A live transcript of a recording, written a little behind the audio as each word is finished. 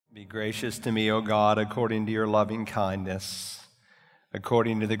Be gracious to me, O God, according to your loving kindness.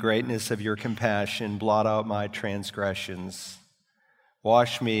 According to the greatness of your compassion, blot out my transgressions.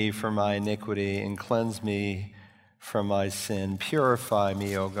 Wash me from my iniquity and cleanse me from my sin. Purify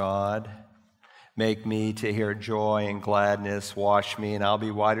me, O God. Make me to hear joy and gladness. Wash me, and I'll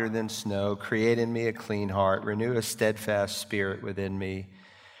be whiter than snow. Create in me a clean heart. Renew a steadfast spirit within me.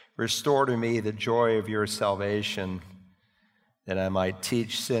 Restore to me the joy of your salvation, that I might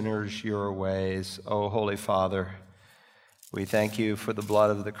teach sinners your ways. O Holy Father, we thank you for the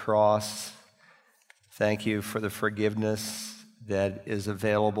blood of the cross. Thank you for the forgiveness that is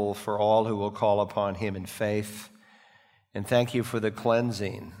available for all who will call upon him in faith. And thank you for the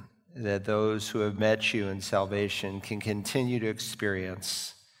cleansing that those who have met you in salvation can continue to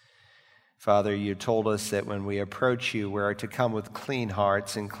experience. Father, you told us that when we approach you, we are to come with clean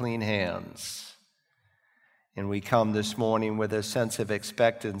hearts and clean hands. And we come this morning with a sense of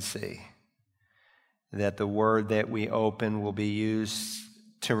expectancy that the word that we open will be used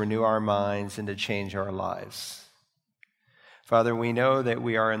to renew our minds and to change our lives. Father, we know that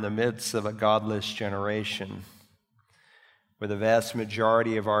we are in the midst of a godless generation, where the vast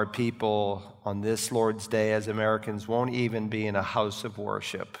majority of our people on this Lord's Day as Americans won't even be in a house of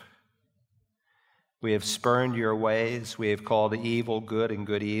worship. We have spurned your ways. We have called evil good and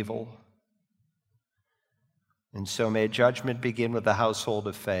good evil. And so may judgment begin with the household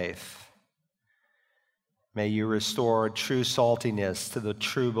of faith. May you restore true saltiness to the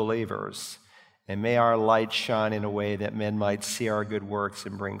true believers, and may our light shine in a way that men might see our good works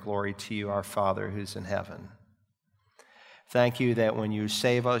and bring glory to you, our Father who's in heaven. Thank you that when you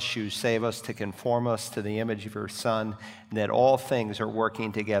save us to conform us to the image of your Son, and that all things are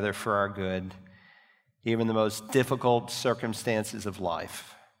working together for our good, even the most difficult circumstances of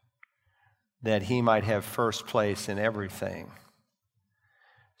life, that he might have first place in everything.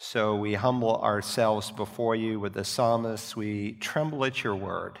 So we humble ourselves before you with the psalmist. We tremble at your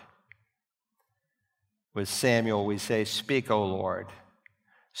word. With Samuel, we say, "Speak, O Lord.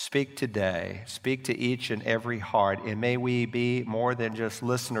 Speak today. Speak to each and every heart. And may we be more than just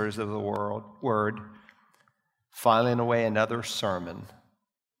listeners of the word, filing away another sermon.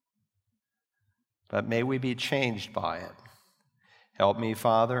 But may we be changed by it. Help me,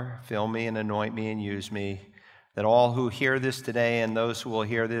 Father, fill me and anoint me and use me, that all who hear this today and those who will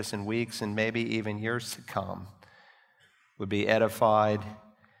hear this in weeks and maybe even years to come would be edified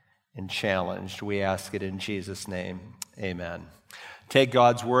and challenged. We ask it in Jesus' name. Amen. Take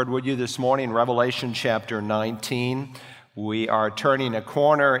God's word with you this morning, Revelation chapter 19. We are turning a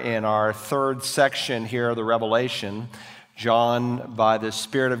corner in our third section here of the Revelation. John, by the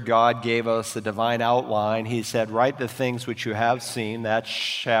Spirit of God, gave us a divine outline. He said, write the things which you have seen, that's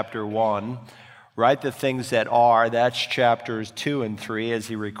chapter 1. Write the things that are, that's chapters 2 and 3, as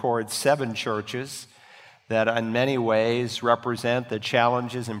he records 7 churches that in many ways represent the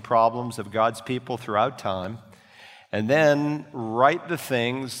challenges and problems of God's people throughout time. And then write the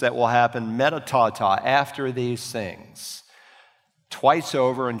things that will happen metatata, after these things. Twice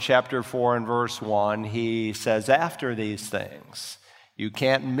over in chapter 4 and verse 1, he says, after these things. You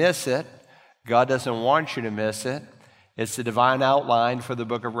can't miss it. God doesn't want you to miss it. It's the divine outline for the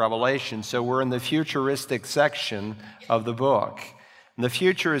book of Revelation. So we're in the futuristic section of the book. And the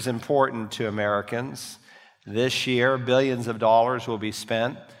future is important to Americans. This year, billions of dollars will be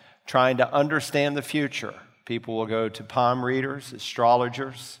spent trying to understand the future. People will go to palm readers,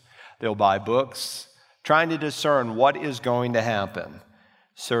 astrologers. They'll buy books, trying to discern what is going to happen.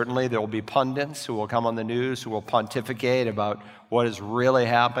 Certainly, there will be pundits who will come on the news who will pontificate about what is really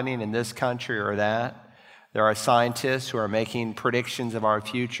happening in this country or that. There are scientists who are making predictions of our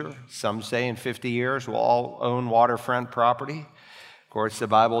future. Some say in 50 years we'll all own waterfront property. Of course, the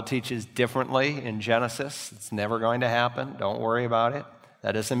Bible teaches differently in Genesis. It's never going to happen. Don't worry about it.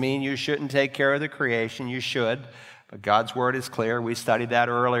 That doesn't mean you shouldn't take care of the creation. You should. But God's word is clear. We studied that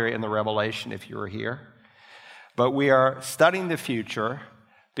earlier in the Revelation if you were here. But we are studying the future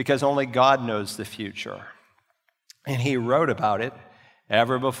because only God knows the future. And he wrote about it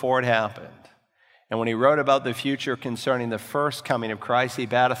ever before it happened. And when he wrote about the future concerning the first coming of Christ,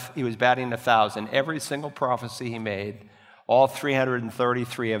 he was batting 1,000. Every single prophecy he made, all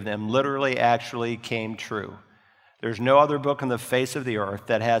 333 of them, literally actually came true. There's no other book on the face of the earth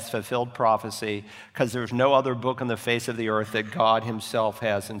that has fulfilled prophecy, because there's no other book on the face of the earth that God himself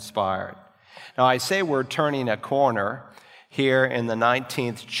has inspired. Now, I say we're turning a corner here in the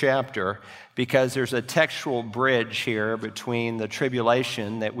 19th chapter because there's a textual bridge here between the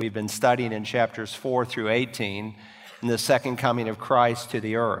tribulation that we've been studying in chapters 4 through 18 and the second coming of Christ to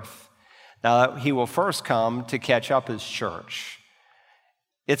the earth. Now, he will first come to catch up his church.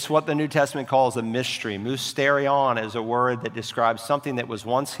 It's what the New Testament calls a mystery. Mysterion is a word that describes something that was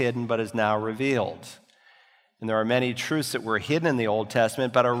once hidden but is now revealed. And there are many truths that were hidden in the Old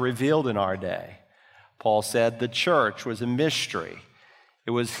Testament but are revealed in our day. Paul said the church was a mystery.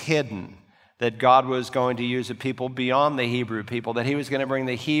 It was hidden, that God was going to use a people beyond the Hebrew people, that he was going to bring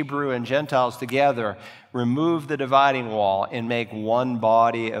the Hebrew and Gentiles together, remove the dividing wall, and make one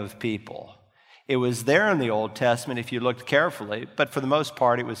body of people. It was there in the Old Testament if you looked carefully, but for the most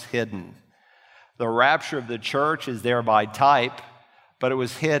part it was hidden. The rapture of the church is there by type, but it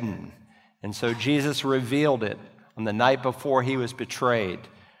was hidden. And so Jesus revealed it on the night before he was betrayed.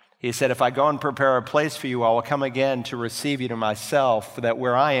 He said, if I go and prepare a place for you, I will come again to receive you to myself, for that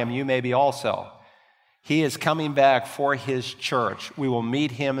where I am, you may be also. He is coming back for his church. We will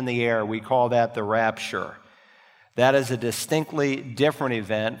meet him in the air. We call that the rapture. That is a distinctly different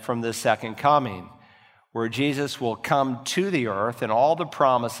event from the second coming, where Jesus will come to the earth and all the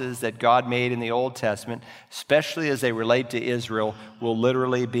promises that God made in the Old Testament, especially as they relate to Israel, will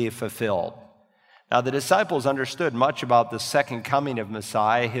literally be fulfilled. Now, the disciples understood much about the second coming of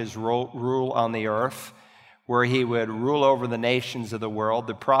Messiah, his rule on the earth, where he would rule over the nations of the world.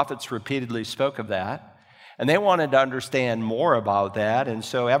 The prophets repeatedly spoke of that, and they wanted to understand more about that. And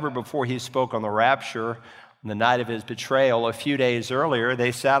so ever before he spoke on the rapture, on the night of his betrayal, a few days earlier,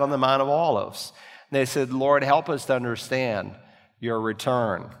 they sat on the Mount of Olives. And they said, Lord, help us to understand your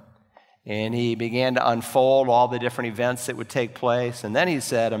return. And he began to unfold all the different events that would take place. And then he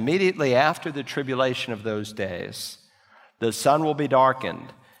said, immediately after the tribulation of those days, the sun will be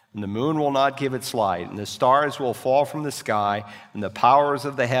darkened, and the moon will not give its light, and the stars will fall from the sky, and the powers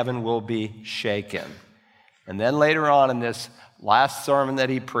of the heaven will be shaken. And then later on in this last sermon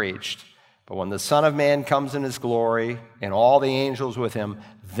that he preached, but when the Son of Man comes in his glory, and all the angels with him,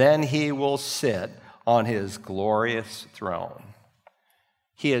 then he will sit on his glorious throne.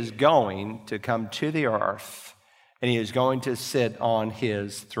 He is going to come to the earth, and he is going to sit on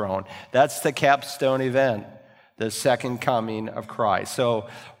his throne. That's the capstone event, the second coming of Christ. So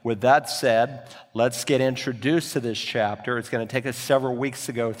with that said, let's get introduced to this chapter. It's going to take us several weeks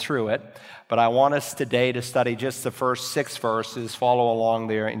to go through it, but I want us today to study just the first 6 verses. Follow along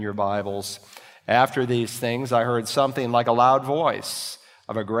there in your Bibles. After these things, I heard something like a loud voice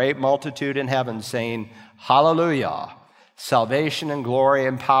of a great multitude in heaven saying, Hallelujah! Salvation and glory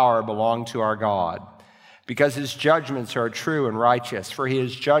and power belong to our God, because his judgments are true and righteous. For he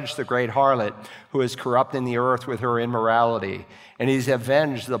has judged the great harlot who is corrupting the earth with her immorality, and he's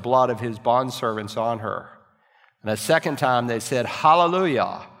avenged the blood of his bondservants on her. And a second time they said,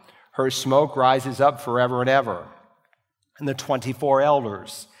 Hallelujah! Her smoke rises up forever and ever. And the 24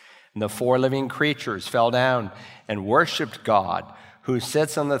 elders and the 4 living creatures fell down and worshiped God, who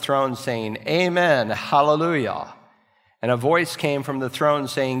sits on the throne, saying, Amen, Hallelujah. And a voice came from the throne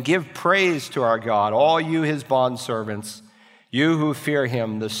saying, Give praise to our God, all you his bondservants, you who fear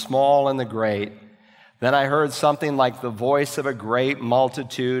him, the small and the great. Then I heard something like the voice of a great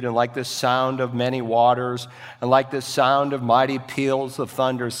multitude, and like the sound of many waters, and like the sound of mighty peals of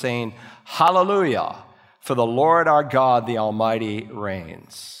thunder, saying, Hallelujah, for the Lord our God, the Almighty,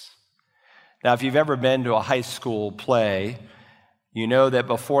 reigns. Now, if you've ever been to a high school play, you know that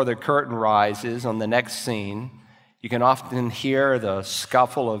before the curtain rises on the next scene, you can often hear the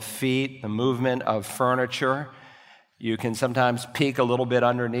scuffle of feet, the movement of furniture. You can sometimes peek a little bit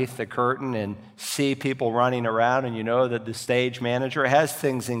underneath the curtain and see people running around, and you know that the stage manager has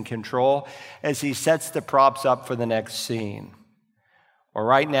things in control as he sets the props up for the next scene. Well,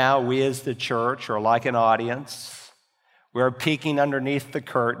 right now, we as the church are like an audience. We're peeking underneath the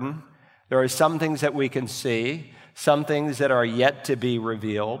curtain. There are some things that we can see, some things that are yet to be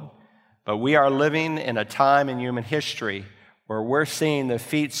revealed. But we are living in a time in human history where we're seeing the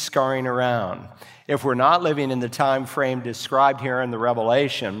feet scurrying around. If we're not living in the time frame described here in the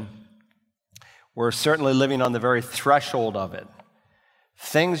Revelation, we're certainly living on the very threshold of it.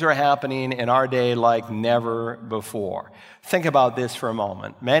 Things are happening in our day like never before. Think about this for a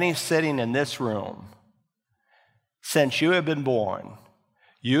moment. Many sitting in this room, since you have been born,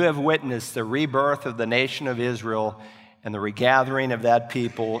 you have witnessed the rebirth of the nation of Israel and the regathering of that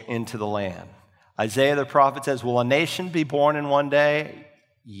people into the land. Isaiah the prophet says, will a nation be born in one day?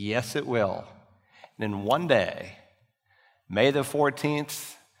 Yes, it will. And in one day, May the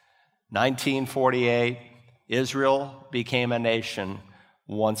 14th, 1948, Israel became a nation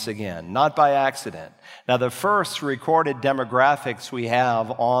once again, not by accident. Now, the first recorded demographics we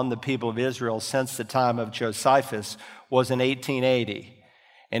have on the people of Israel since the time of Josephus was in 1880.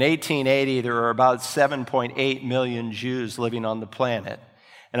 In 1880, there were about 7.8 million Jews living on the planet.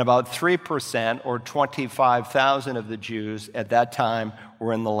 And about 3%, or 25,000 of the Jews at that time,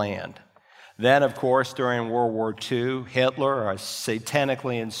 were in the land. Then, of course, during World War II, Hitler, a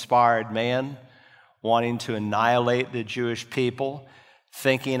satanically inspired man, wanting to annihilate the Jewish people,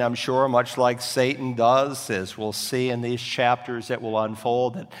 thinking, I'm sure, much like Satan does, as we'll see in these chapters that will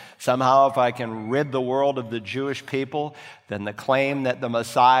unfold, that somehow if I can rid the world of the Jewish people, then the claim that the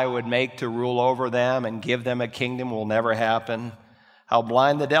Messiah would make to rule over them and give them a kingdom will never happen. How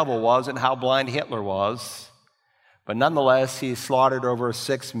blind the devil was and how blind Hitler was. But nonetheless, he slaughtered over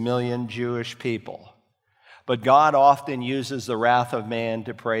 6 million Jewish people. But God often uses the wrath of man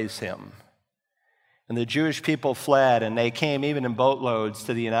to praise him. And the Jewish people fled, and they came even in boatloads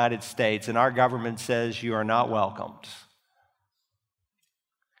to the United States, and our government says, you are not welcomed.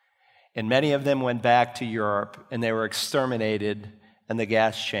 And many of them went back to Europe, and they were exterminated in the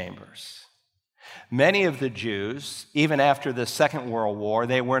gas chambers. Many of the Jews, even after the Second World War,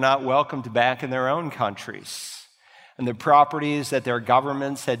 they were not welcomed back in their own countries. And the properties that their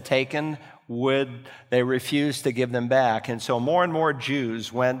governments had taken, they refused to give them back. And so more and more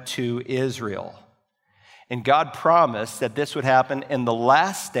Jews went to Israel. And God promised that this would happen in the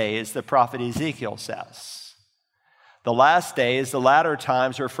last days, the prophet Ezekiel says. The last days, the latter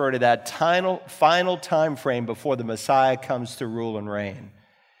times, refer to that final time frame before the Messiah comes to rule and reign.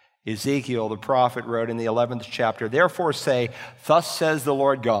 Ezekiel, the prophet, wrote in the 11th chapter, therefore say, thus says the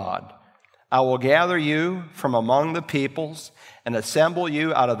Lord God, I will gather you from among the peoples and assemble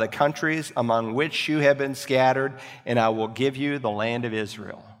you out of the countries among which you have been scattered, and I will give you the land of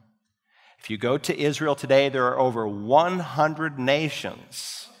Israel. If you go to Israel today, there are over 100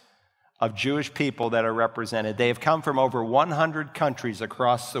 nations of Jewish people that are represented. They have come from over 100 countries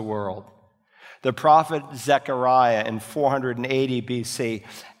across the world. The prophet Zechariah in 480 BC,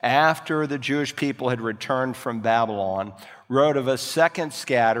 after the Jewish people had returned from Babylon, wrote of a second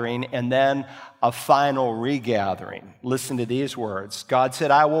scattering and then a final regathering. Listen to these words. God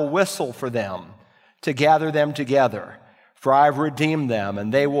said, I will whistle for them to gather them together, for I have redeemed them,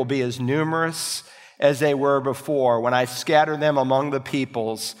 and they will be as numerous as they were before. When I scatter them among the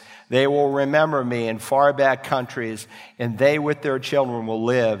peoples, they will remember me in far back countries, and they with their children will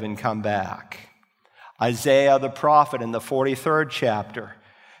live and come back. Isaiah the prophet in the 43rd chapter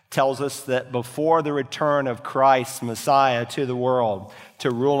tells us that before the return of Christ, Messiah, to the world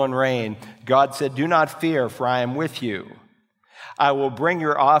to rule and reign, God said, do not fear, for I am with you. I will bring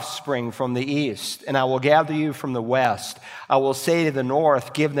your offspring from the east, and I will gather you from the west. I will say to the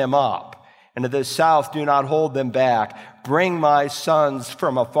north, give them up, and to the south, do not hold them back. Bring my sons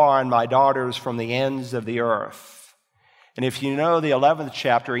from afar and my daughters from the ends of the earth. And if you know the 11th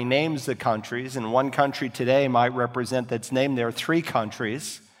chapter, he names the countries, and one country today might represent that's named there 3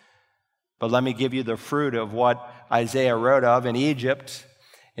 countries. But let me give you the fruit of what Isaiah wrote of. In Egypt,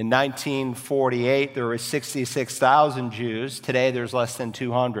 in 1948, there were 66,000 Jews. Today, there's less than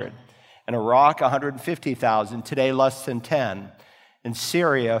 200. In Iraq, 150,000. Today, less than 10. In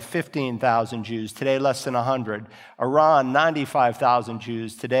Syria, 15,000 Jews. Today, less than 100. Iran, 95,000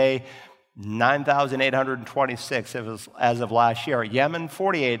 Jews. Today, 9,826 as of last year. Yemen,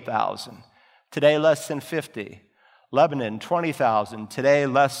 48,000. Today, less than 50. Lebanon, 20,000. Today,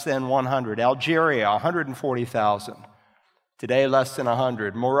 less than 100. Algeria, 140,000. Today, less than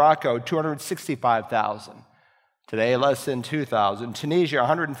 100. Morocco, 265,000. Today, less than 2,000. Tunisia,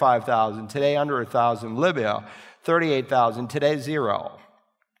 105,000. Today, under 1,000. Libya, 38,000. Today, 0.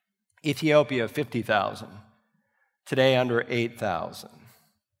 Ethiopia, 50,000. Today, under 8,000.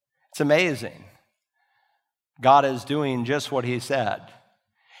 It's amazing. God is doing just what he said.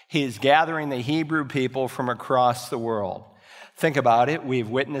 He is gathering the Hebrew people from across the world. Think about it. We've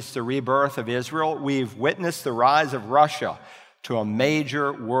witnessed the rebirth of Israel. We've witnessed the rise of Russia to a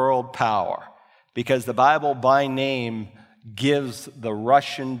major world power, because the Bible by name gives the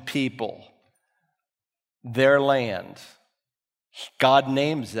Russian people their land. God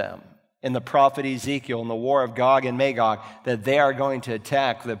names them in the prophet Ezekiel in the war of Gog and Magog that they are going to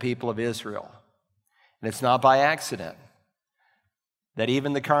attack the people of Israel. And it's not by accident that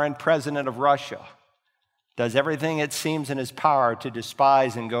even the current president of Russia does everything it seems in his power to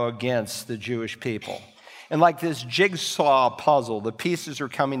despise and go against the Jewish people. And like this jigsaw puzzle, the pieces are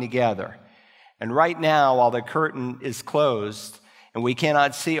coming together. And right now, while the curtain is closed and we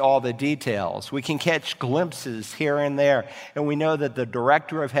cannot see all the details, we can catch glimpses here and there. And we know that the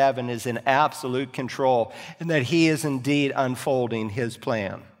director of heaven is in absolute control and that he is indeed unfolding his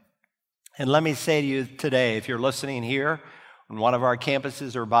plan. And let me say to you today, if you're listening here on one of our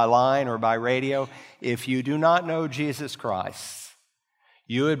campuses or by line or by radio, if you do not know Jesus Christ,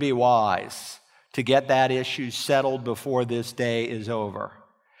 you would be wise to get that issue settled before this day is over.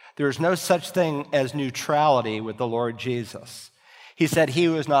 There is no such thing as neutrality with the Lord Jesus. He said, "He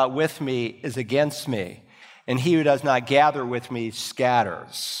who is not with me is against me, and he who does not gather with me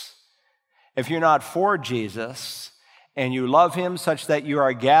scatters." If you're not for Jesus and you love him such that you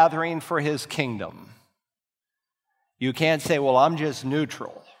are gathering for his kingdom, you can't say, "Well, I'm just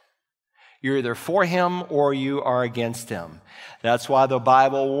neutral." You're either for him or you are against him. That's why the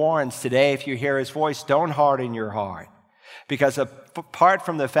Bible warns today, if you hear his voice, don't harden your heart. Because apart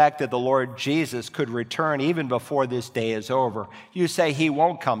from the fact that the Lord Jesus could return even before this day is over, you say he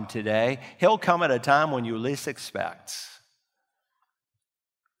won't come today. He'll come at a time when you least expect.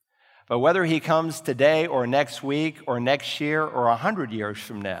 But whether he comes today or next week or next year or 100 years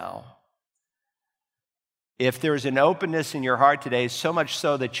from now, if there's an openness in your heart today, so much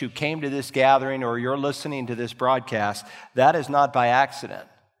so that you came to this gathering or you're listening to this broadcast, that is not by accident.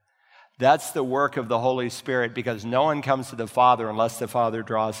 That's the work of the Holy Spirit, because no one comes to the Father unless the Father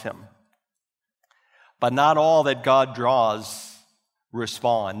draws him. But not all that God draws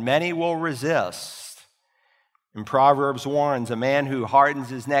respond. Many will resist. And Proverbs warns, a man who hardens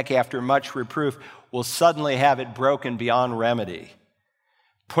his neck after much reproof will suddenly have it broken beyond remedy.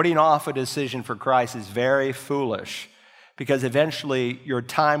 Putting off a decision for Christ is very foolish, because eventually your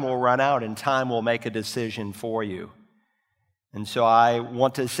time will run out and time will make a decision for you. And so I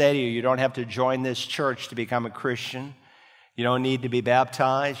want to say to you, you don't have to join this church to become a Christian. You don't need to be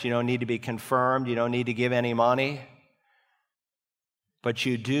baptized. You don't need to be confirmed. You don't need to give any money. But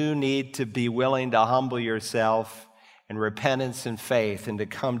you do need to be willing to humble yourself in repentance and faith and to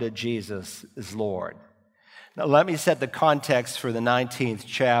come to Jesus as Lord. Now, let me set the context for the 19th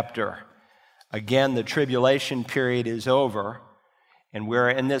chapter. Again, the tribulation period is over, and we're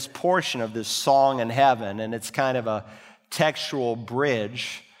in this portion of this song in heaven, and it's kind of a textual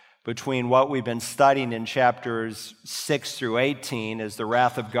bridge between what we've been studying in chapters 6 through 18 as the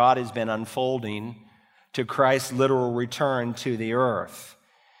wrath of God has been unfolding to Christ's literal return to the earth.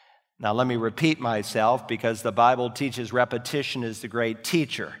 Now, let me repeat myself, because the Bible teaches repetition is the great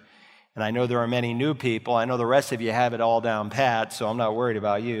teacher. And I know there are many new people. I know the rest of you have it all down pat, so I'm not worried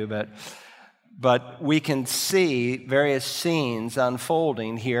about you. But we can see various scenes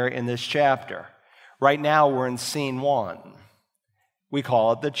unfolding here in this chapter. Right now, we're in scene 1. We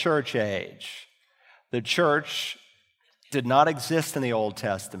call it the church age. The church did not exist in the Old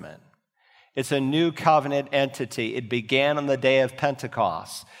Testament. It's a new covenant entity. It began on the day of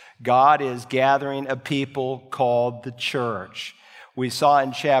Pentecost. God is gathering a people called the church. We saw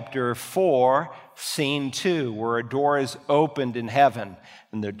in chapter 4, scene 2, where a door is opened in heaven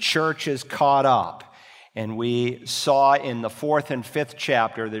and the church is caught up. And we saw in the 4th and 5th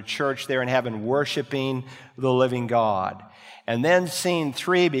chapter the church there in heaven worshiping the living God. And then scene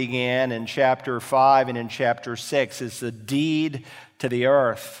 3 began in chapter 5 and in chapter 6 as the deed to the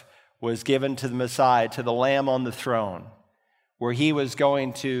earth was given to the Messiah, to the Lamb on the throne, where he is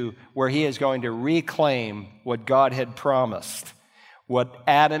going to reclaim what God had promised. What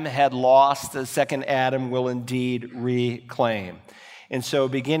Adam had lost, the second Adam will indeed reclaim. And so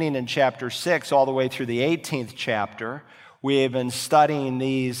beginning in chapter 6 all the way through the 18th chapter, we have been studying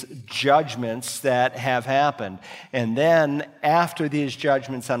these judgments that have happened. And then after these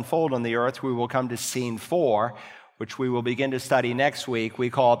judgments unfold on the earth, we will come to scene 4, which we will begin to study next week. We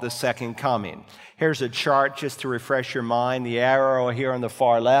call it the second coming. Here's a chart just to refresh your mind. The arrow here on the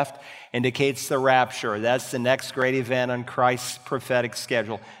far left indicates the rapture. That's the next great event on Christ's prophetic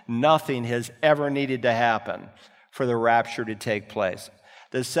schedule. Nothing has ever needed to happen for the rapture to take place.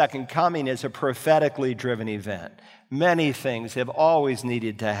 The second coming is a prophetically driven event. Many things have always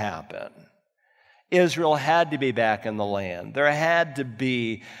needed to happen. Israel had to be back in the land. There had to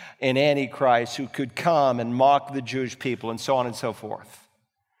be an Antichrist who could come and mock the Jewish people and so on and so forth.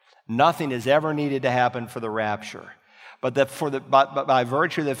 Nothing has ever needed to happen for the rapture. But by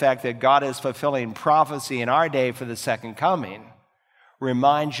virtue of the fact that God is fulfilling prophecy in our day for the second coming,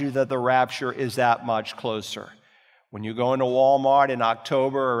 reminds you that the rapture is that much closer. When you go into Walmart in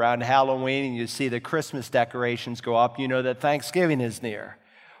October around Halloween and you see the Christmas decorations go up, you know that Thanksgiving is near.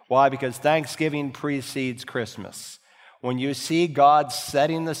 Why? Because Thanksgiving precedes Christmas. When you see God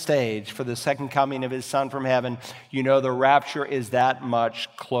setting the stage for the second coming of his Son from heaven, you know the rapture is that much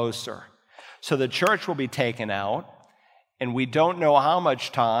closer. So the church will be taken out, and we don't know how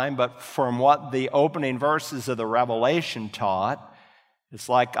much time, but from what the opening verses of the Revelation taught, it's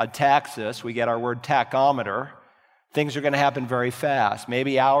like a taxis. We get our word tachometer. Things are going to happen very fast,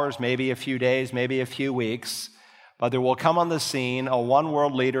 maybe hours, maybe a few days, maybe a few weeks. But there will come on the scene a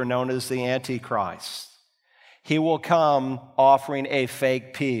one-world leader known as the Antichrist. He will come offering a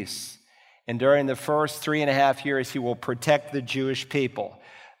fake peace. And during the first 3.5 years, he will protect the Jewish people.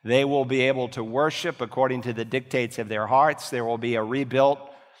 They will be able to worship according to the dictates of their hearts. There will be a rebuilt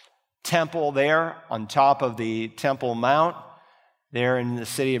temple there on top of the Temple Mount there in the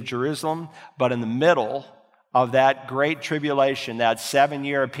city of Jerusalem. But in the middle of that great tribulation, that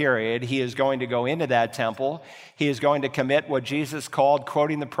 7-year period, he is going to go into that temple. He is going to commit what Jesus called,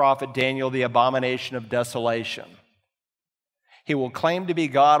 quoting the prophet Daniel, the abomination of desolation. He will claim to be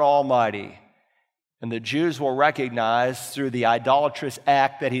God Almighty, and the Jews will recognize through the idolatrous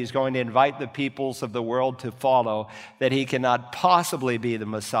act that he's going to invite the peoples of the world to follow that he cannot possibly be the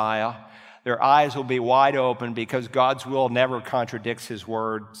Messiah. Their eyes will be wide open because God's will never contradicts his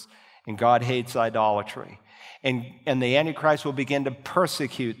words, and God hates idolatry. And the Antichrist will begin to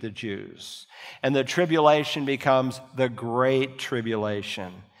persecute the Jews. And the tribulation becomes the Great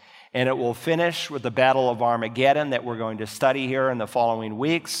Tribulation. And it will finish with the Battle of Armageddon that we're going to study here in the following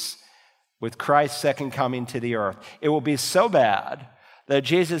weeks, with Christ's second coming to the earth. It will be so bad that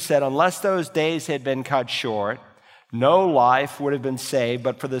Jesus said, unless those days had been cut short, no life would have been saved,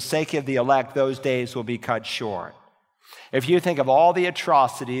 but for the sake of the elect, those days will be cut short. If you think of all the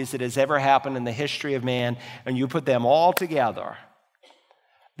atrocities that has ever happened in the history of man, and you put them all together,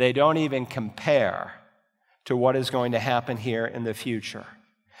 they don't even compare to what is going to happen here in the future.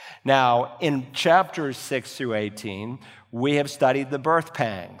 Now, in chapters 6 through 18, we have studied the birth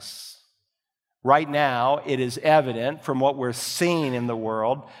pangs. Right now, it is evident from what we're seeing in the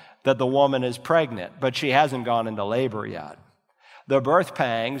world that the woman is pregnant, but she hasn't gone into labor yet. The birth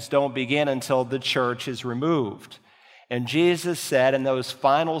pangs don't begin until the church is removed. And Jesus said in those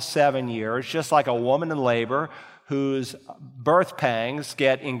final 7 years, just like a woman in labor whose birth pangs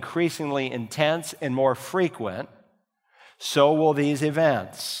get increasingly intense and more frequent, so will these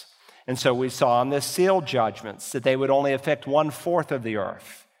events. And so we saw in the seal judgments that they would only affect 1/4 of the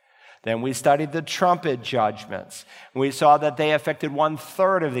earth. Then we studied the trumpet judgments. We saw that they affected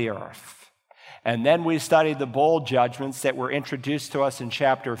 1/3 of the earth. And then we studied the bowl judgments that were introduced to us in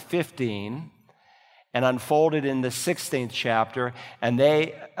chapter 15 and unfolded in the 16th chapter, and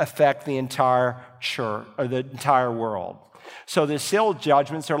they affect the entire church, or the entire world. So the seal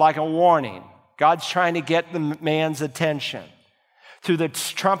judgments are like a warning. God's trying to get the man's attention. Through the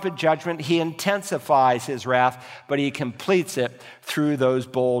trumpet judgment, he intensifies his wrath, but he completes it through those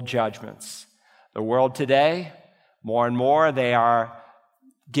bowl judgments. The world today, more and more, they are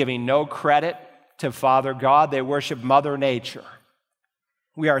giving no credit to Father God. They worship Mother Nature.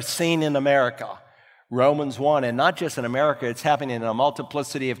 We are seeing in America, Romans 1, and not just in America, it's happening in a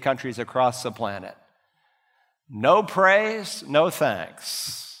multiplicity of countries across the planet. No praise, no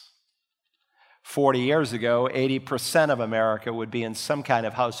thanks. 40 years ago, 80% of America would be in some kind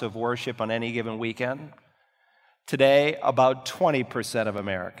of house of worship on any given weekend. Today, about 20% of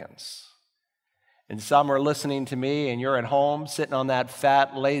Americans. And some are listening to me, and you're at home sitting on that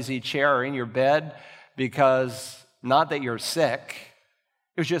fat, lazy chair or in your bed because not that you're sick,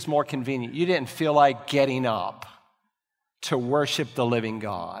 it was just more convenient. You didn't feel like getting up to worship the living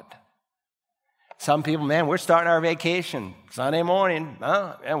God. Some people, man, we're starting our vacation Sunday morning,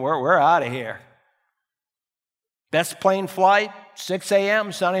 and we're out of here. Best plane flight, 6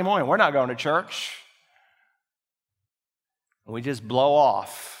 a.m. Sunday morning. We're not going to church. We just blow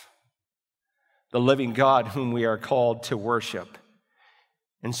off the living God whom we are called to worship.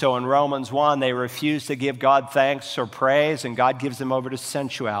 And so in Romans 1, they refuse to give God thanks or praise, and God gives them over to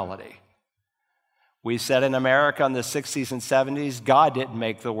sensuality. We said in America in the 60s and 70s, God didn't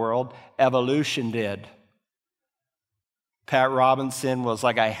make the world, evolution did. Pat Robinson was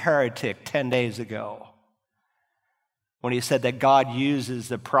like a heretic 10 days ago when he said that God uses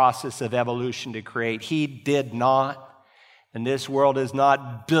the process of evolution to create. He did not. And this world is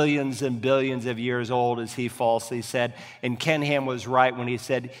not billions and billions of years old, as he falsely said. And Ken Ham was right when he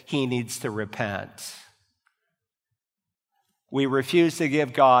said he needs to repent. We refuse to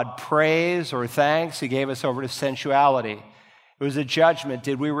give God praise or thanks. He gave us over to sensuality. It was a judgment.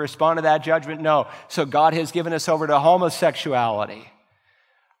 Did we respond to that judgment? No. So God has given us over to homosexuality.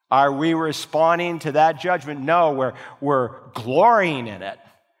 Are we responding to that judgment? No, we're glorying in it.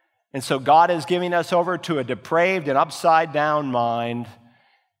 And so God is giving us over to a depraved and upside-down mind.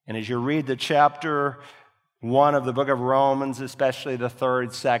 And as you read the chapter 1 of the book of Romans, especially the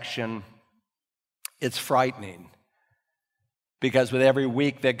 3rd section, it's frightening. Because with every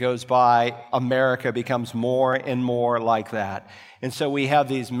week that goes by, America becomes more and more like that. And so we have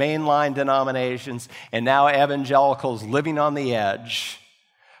these mainline denominations and now evangelicals living on the edge,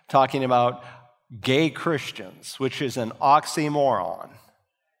 talking about gay Christians, which is an oxymoron.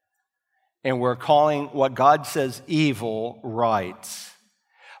 And we're calling what God says evil right.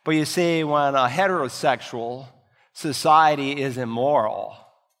 But you see, when a heterosexual society is immoral,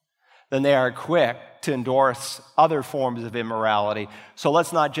 then they are quick to endorse other forms of immorality. So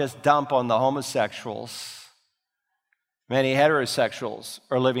let's not just dump on the homosexuals. Many heterosexuals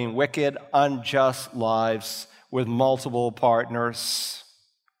are living wicked, unjust lives with multiple partners.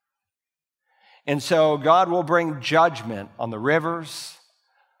 And so God will bring judgment on the rivers,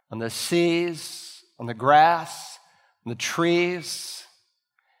 on the seas, on the grass, on the trees,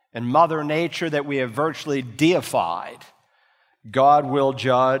 and Mother Nature that we have virtually deified. God will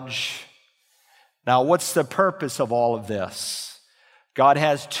judge. Now, what's the purpose of all of this? God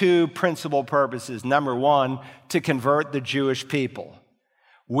has two principal purposes. Number one, to convert the Jewish people.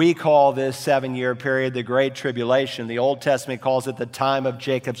 We call this 7-year period the Great Tribulation. The Old Testament calls it the time of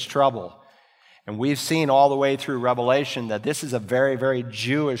Jacob's trouble. And we've seen all the way through Revelation that this is a very, very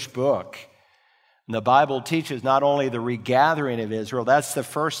Jewish book. And the Bible teaches not only the regathering of Israel, that's the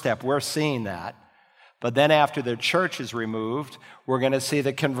first step. We're seeing that. But then after the church is removed, we're going to see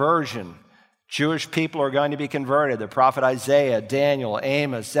the conversion. Jewish people are going to be converted. The prophet Isaiah, Daniel,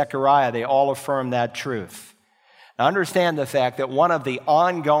 Amos, Zechariah, they all affirm that truth. Now understand the fact that one of the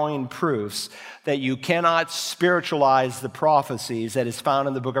ongoing proofs that you cannot spiritualize the prophecies that is found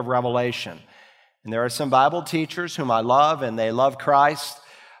in the book of Revelation. And there are some Bible teachers whom I love, and they love Christ,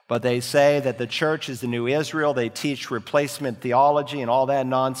 but they say that the church is the new Israel. They teach replacement theology and all that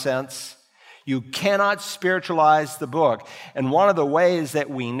nonsense. You cannot spiritualize the book. And one of the ways that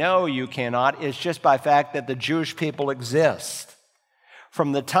we know you cannot is just by the fact that the Jewish people exist.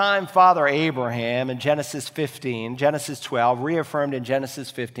 From the time Father Abraham in Genesis 15, Genesis 12, reaffirmed in Genesis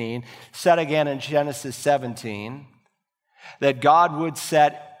 15, said again in Genesis 17, that God would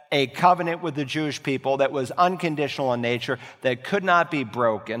set a covenant with the Jewish people that was unconditional in nature, that could not be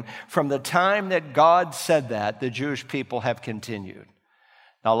broken. From the time that God said that, the Jewish people have continued.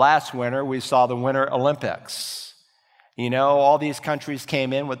 Now, last winter, we saw the Winter Olympics. You know, all these countries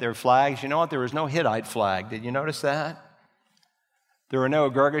came in with their flags. You know what? There was no Hittite flag. Did you notice that? There were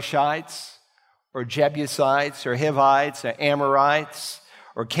no Girgashites or Jebusites or Hivites or Amorites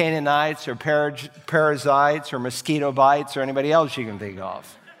or Canaanites or Perizzites or mosquito bites or anybody else you can think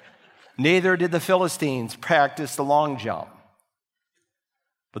of. Neither did the Philistines practice the long jump.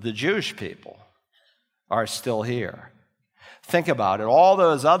 But the Jewish people are still here. Think about it. All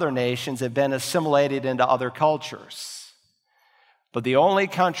those other nations have been assimilated into other cultures. But the only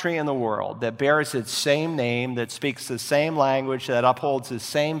country in the world that bears its same name, that speaks the same language, that upholds the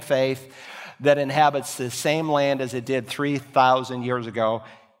same faith, that inhabits the same land as it did 3,000 years ago,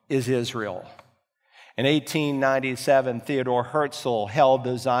 is Israel. In 1897, Theodore Herzl held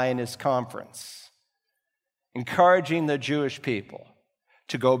the Zionist Conference, encouraging the Jewish people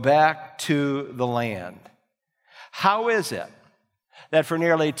to go back to the land. How is it that for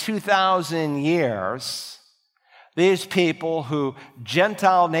nearly 2,000 years, these people who,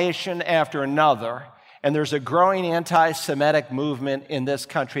 Gentile nation after another, and there's a growing anti-Semitic movement in this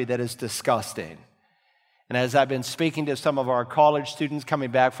country that is disgusting. And as I've been speaking to some of our college students coming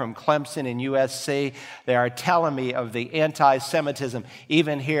back from Clemson and USC, they are telling me of the anti-Semitism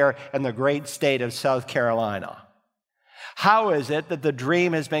even here in the great state of South Carolina. How is it that the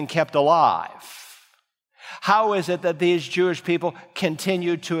dream has been kept alive? How is it that these Jewish people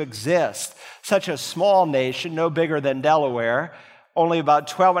continue to exist? Such a small nation, no bigger than Delaware, only about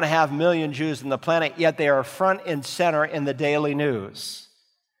 12.5 million Jews on the planet, yet they are front and center in the daily news.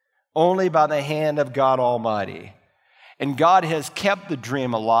 Only by the hand of God Almighty. And God has kept the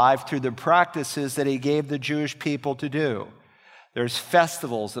dream alive through the practices that He gave the Jewish people to do. There's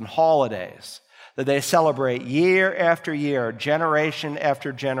festivals and holidays that they celebrate year after year, generation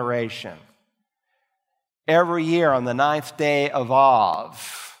after generation. Every year on the 9th day of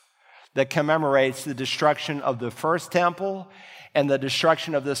Av, that commemorates the destruction of the first temple and the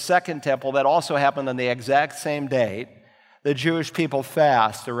destruction of the second temple that also happened on the exact same date, the Jewish people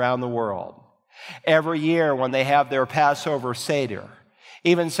fast around the world. Every year when they have their Passover Seder,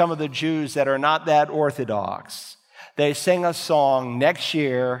 even some of the Jews that are not that Orthodox, they sing a song next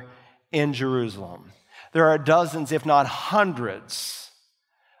year in Jerusalem. There are dozens, if not hundreds,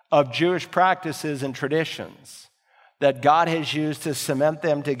 of Jewish practices and traditions that God has used to cement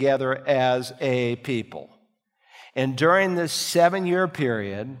them together as a people. And during this 7-year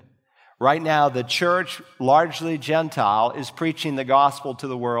period, right now, the church, largely Gentile, is preaching the gospel to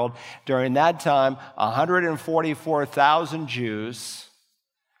the world. During that time, 144,000 Jews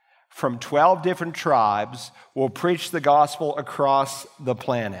from 12 different tribes will preach the gospel across the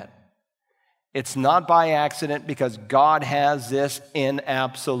planet. It's not by accident because God has this in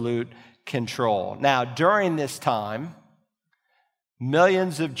absolute control. Now, during this time,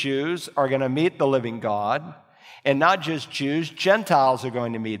 millions of Jews are going to meet the living God, And not just Jews, Gentiles are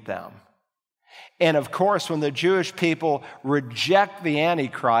going to meet them. And of course, when the Jewish people reject the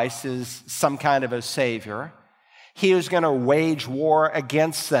Antichrist as some kind of a savior, he is going to wage war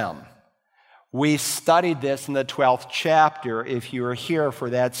against them. We studied this in the 12th chapter, if you were here for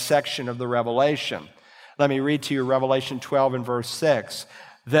that section of the Revelation. Let me read to you Revelation 12 and verse 6.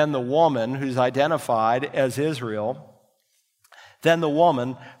 Then the woman, who's identified as Israel, then the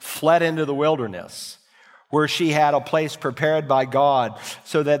woman fled into the wilderness, where she had a place prepared by God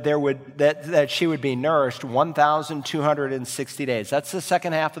so that that she would be nourished 1,260 days. That's the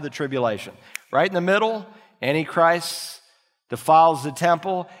second half of the tribulation. Right in the middle, Antichrist defiles the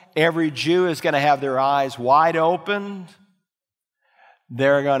temple. Every Jew is going to have their eyes wide open.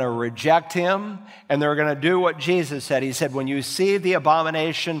 They're going to reject him, and they're going to do what Jesus said. He said, when you see the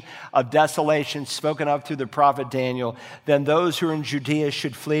abomination of desolation spoken of through the prophet Daniel, then those who are in Judea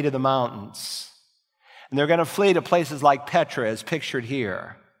should flee to the mountains. And they're going to flee to places like Petra, as pictured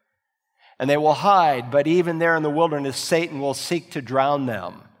here. And they will hide, but even there in the wilderness, Satan will seek to drown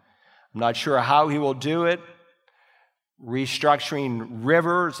them. I'm not sure how he will do it, restructuring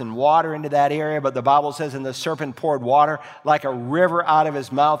rivers and water into that area, but the Bible says, and the serpent poured water like a river out of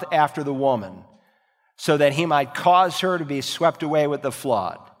his mouth after the woman, so that he might cause her to be swept away with the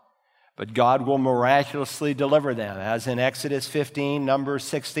flood. But God will miraculously deliver them. As in Exodus 15, Numbers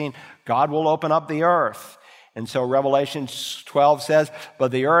 16, God will open up the earth. And so Revelation 12 says,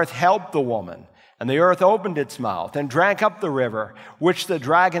 but the earth helped the woman, and the earth opened its mouth and drank up the river, which the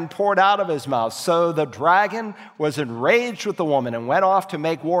dragon poured out of his mouth. So the dragon was enraged with the woman and went off to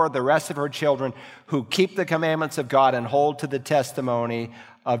make war with the rest of her children who keep the commandments of God and hold to the testimony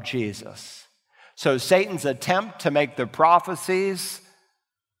of Jesus. So Satan's attempt to make the prophecies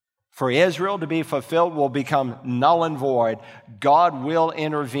for Israel to be fulfilled will become null and void. God will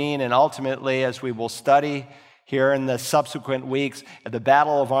intervene, and ultimately, as we will study here in the subsequent weeks, at the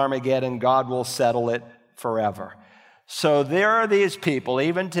Battle of Armageddon, God will settle it forever. So there are these people,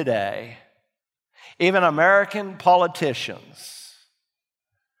 even today, even American politicians,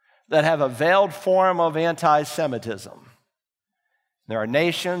 that have a veiled form of anti-Semitism. There are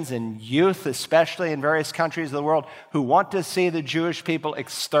nations and youth, especially in various countries of the world, who want to see the Jewish people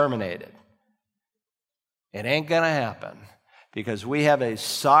exterminated. It ain't going to happen, because we have a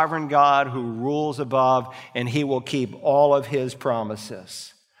sovereign God who rules above, and he will keep all of his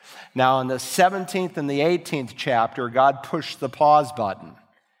promises. Now, in the 17th and the 18th chapter, God pushed the pause button.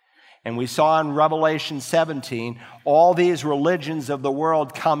 And we saw in Revelation 17 all these religions of the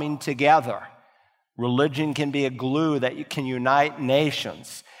world coming together. Religion can be a glue that can unite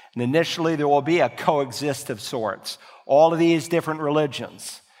nations. And initially, there will be a coexist of sorts. All of these different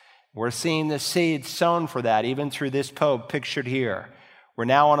religions. We're seeing the seeds sown for that, even through this Pope pictured here. We're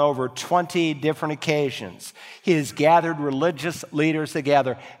now on over 20 different occasions. He has gathered religious leaders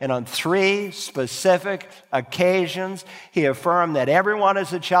together, and on 3 specific occasions, he affirmed that everyone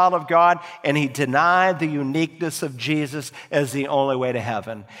is a child of God, and he denied the uniqueness of Jesus as the only way to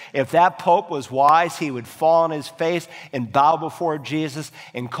heaven. If that Pope was wise, he would fall on his face and bow before Jesus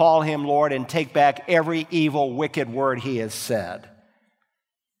and call him Lord and take back every evil, wicked word he has said.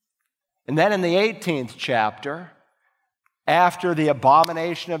 And then in the 18th chapter, after the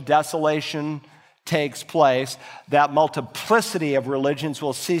abomination of desolation takes place, that multiplicity of religions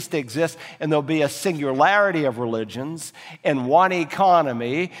will cease to exist, and there'll be a singularity of religions and one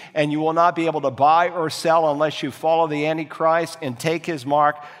economy, and you will not be able to buy or sell unless you follow the Antichrist and take his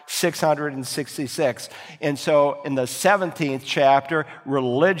mark 666. And so in the 17th chapter,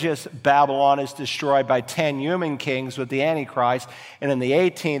 religious Babylon is destroyed by 10 human kings with the Antichrist, and in the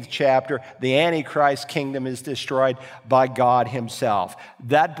 18th chapter, the Antichrist kingdom is destroyed by God himself.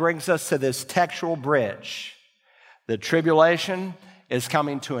 That brings us to this textual bridge. The tribulation is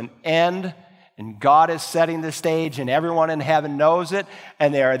coming to an end, and God is setting the stage, and everyone in heaven knows it,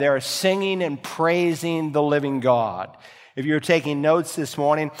 and they're singing and praising the living God. If you're taking notes this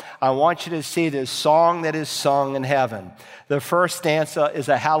morning, I want you to see this song that is sung in heaven. The first stanza is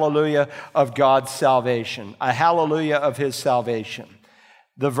a hallelujah of God's salvation, a hallelujah of his salvation.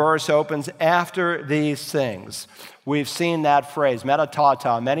 The verse opens, after these things. We've seen that phrase,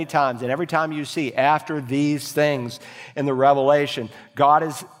 metatata, many times, and every time you see after these things in the Revelation, God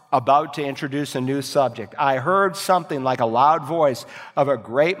is about to introduce a new subject. I heard something like a loud voice of a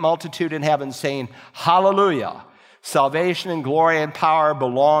great multitude in heaven saying, hallelujah, salvation and glory and power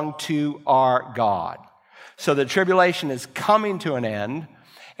belong to our God. So the tribulation is coming to an end,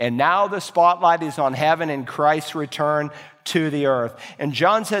 and now the spotlight is on heaven and Christ's return to the earth. And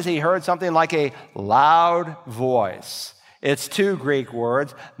John says he heard something like a loud voice. It's two Greek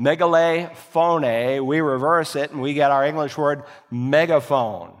words, megalephone. We reverse it and we get our English word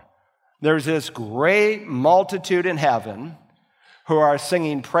megaphone. There's this great multitude in heaven who are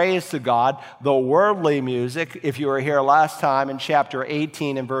singing praise to God. The worldly music, if you were here last time in chapter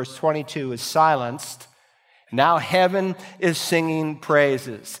 18 and verse 22, is silenced. Now heaven is singing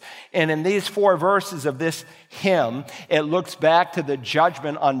praises. And in these 4 verses of this hymn, it looks back to the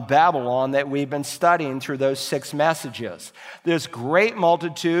judgment on Babylon that we've been studying through those 6 messages. This great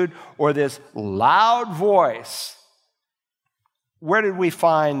multitude, or this loud voice. Where did we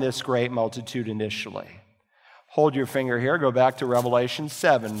find this great multitude initially? Hold your finger here, go back to Revelation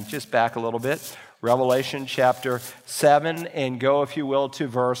 7, just back a little bit. Revelation chapter 7, and go, if you will, to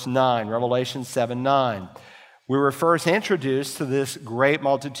verse 9. Revelation 7:9. We were first introduced to this great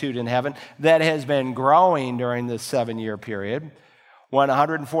multitude in heaven that has been growing during this 7-year period, when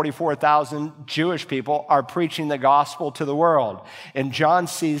 144,000 Jewish people are preaching the gospel to the world. And John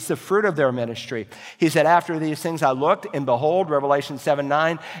sees the fruit of their ministry. He said, after these things I looked, and behold, Revelation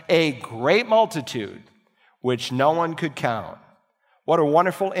 7:9, a great multitude, which no one could count. What a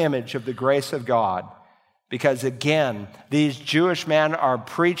wonderful image of the grace of God. Because again, these Jewish men are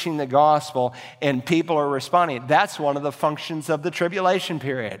preaching the gospel and people are responding. That's one of the functions of the tribulation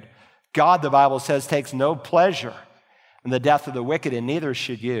period. God, the Bible says, takes no pleasure in the death of the wicked, and neither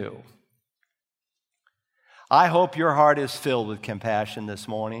should you. I hope your heart is filled with compassion this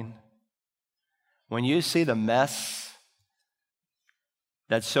morning. When you see the mess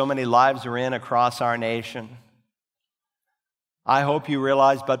that so many lives are in across our nation, I hope you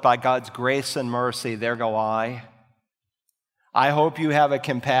realize, but by God's grace and mercy, there go I. I hope you have a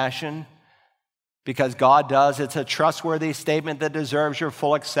compassion, because God does. It's a trustworthy statement that deserves your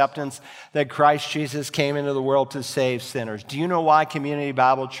full acceptance, that Christ Jesus came into the world to save sinners. Do you know why Community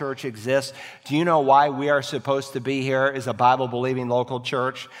Bible Church exists? Do you know why we are supposed to be here as a Bible-believing local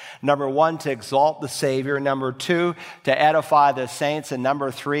church? Number 1, to exalt the Savior. Number 2, to edify the saints. And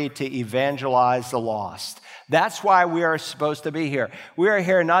number 3, to evangelize the lost. That's why we are supposed to be here. We are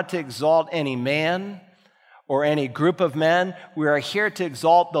here not to exalt any man or any group of men. We are here to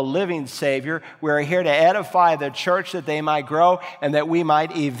exalt the living Savior. We are here to edify the church that they might grow and that we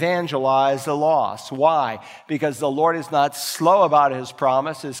might evangelize the lost. Why? Because the Lord is not slow about his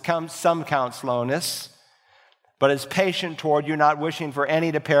promise, as some count slowness, but is patient toward you, not wishing for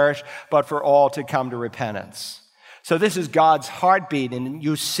any to perish, but for all to come to repentance. So this is God's heartbeat, and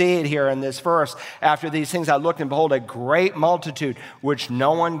you see it here in this verse. After these things I looked, and behold, a great multitude, which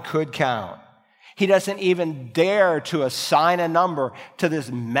no one could count. He doesn't even dare to assign a number to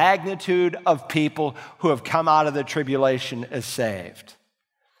this magnitude of people who have come out of the tribulation as saved.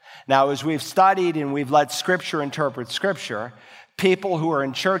 Now, as we've studied and we've let Scripture interpret Scripture, people who are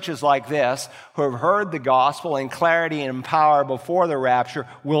in churches like this, who have heard the gospel in clarity and power before the rapture,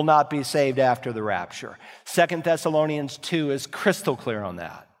 will not be saved after the rapture. 2 Thessalonians 2 is crystal clear on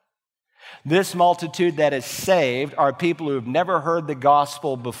that. This multitude that is saved are people who have never heard the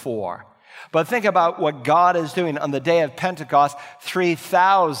gospel before. But think about what God is doing. On the day of Pentecost,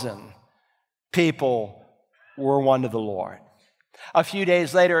 3,000 people were won to the Lord. A few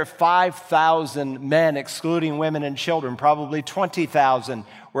days later, 5,000 men, excluding women and children, probably 20,000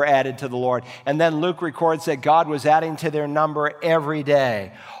 were added to the Lord. And then Luke records that God was adding to their number every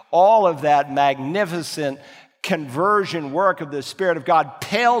day. All of that magnificent conversion work of the Spirit of God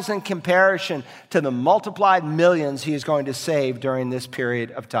pales in comparison to the multiplied millions he is going to save during this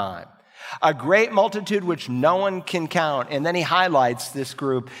period of time. A great multitude which no one can count. And then he highlights this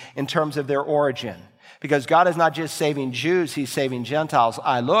group in terms of their origin. Because God is not just saving Jews, he's saving Gentiles.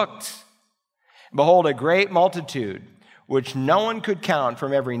 I looked, behold, a great multitude, which no one could count,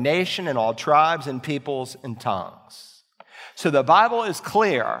 from every nation and all tribes and peoples and tongues. So the Bible is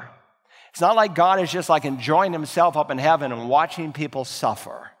clear. It's not like God is just like enjoying himself up in heaven and watching people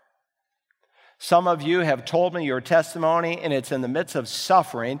suffer. Some of you have told me your testimony, and it's in the midst of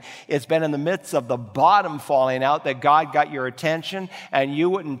suffering. It's been in the midst of the bottom falling out that God got your attention, and you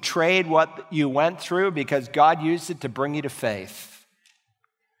wouldn't trade what you went through because God used it to bring you to faith.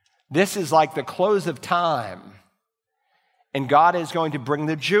 This is like the close of time, and God is going to bring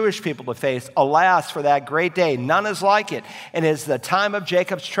the Jewish people to faith. Alas, for that great day, none is like it. And it's the time of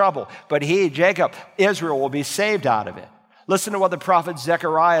Jacob's trouble, but he, Jacob, Israel, will be saved out of it. Listen to what the prophet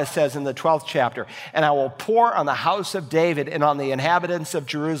Zechariah says in the 12th chapter. And I will pour on the house of David and on the inhabitants of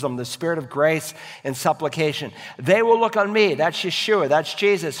Jerusalem the spirit of grace and supplication. They will look on me, that's Yeshua, that's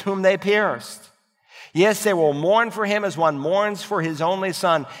Jesus, whom they pierced. Yes, they will mourn for him as one mourns for his only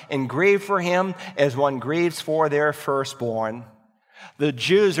son, and grieve for him as one grieves for their firstborn. The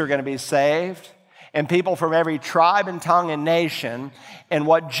Jews are going to be saved, and people from every tribe and tongue and nation, and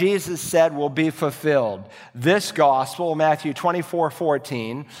what Jesus said will be fulfilled. This gospel, Matthew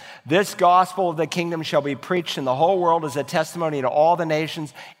 24:14, this gospel of the kingdom shall be preached in the whole world as a testimony to all the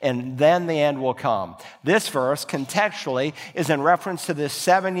nations, and then the end will come. This verse, contextually, is in reference to this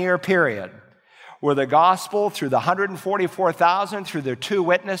 7-year period where the gospel, through the 144,000, through the 2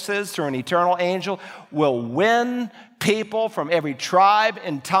 witnesses, through an eternal angel, will win people from every tribe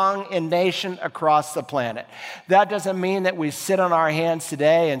and tongue and nation across the planet. That doesn't mean that we sit on our hands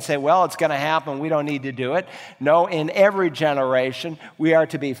today and say, well, it's going to happen, we don't need to do it. No, in every generation, we are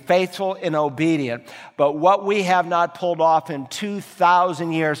to be faithful and obedient. But what we have not pulled off in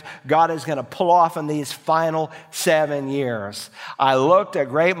 2,000 years, God is going to pull off in these final 7 years. I looked, a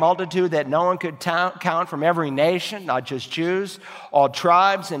great multitude that no one could count from every nation, not just Jews, all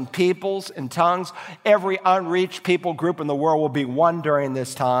tribes and peoples and tongues, every unreached people group in the world will be one during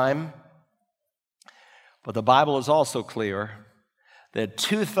this time. But the Bible is also clear that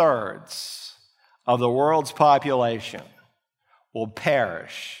 2/3 of the world's population will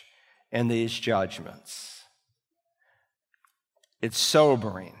perish in these judgments. It's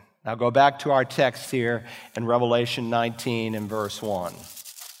sobering. Now go back to our text here in Revelation 19 and verse 1.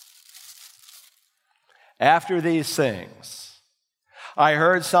 After these things, I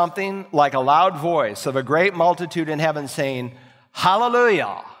heard something like a loud voice of a great multitude in heaven saying,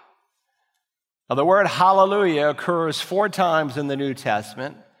 Hallelujah. Now, the word hallelujah occurs 4 times in the New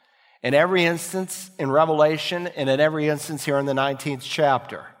Testament, in every instance in Revelation and in every instance here in the 19th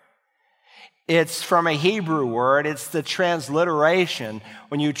chapter. It's from a Hebrew word. It's the transliteration.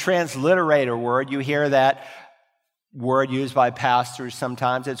 When you transliterate a word, you hear that word used by pastors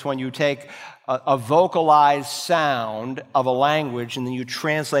sometimes. It's when you take a vocalized sound of a language and then you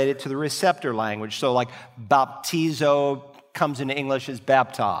translate it to the receptor language. So like baptizo comes into English as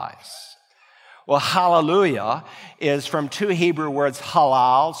baptize. Well, hallelujah is from 2 Hebrew words,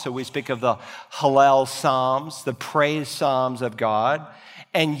 halal. So we speak of the Hallel Psalms, the praise Psalms of God,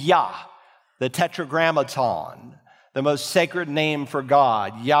 and Yah, the tetragrammaton, the most sacred name for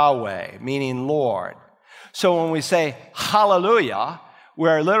God, Yahweh, meaning Lord. So when we say hallelujah,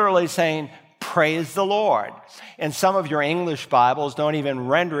 we're literally saying, praise the Lord. And some of your English Bibles don't even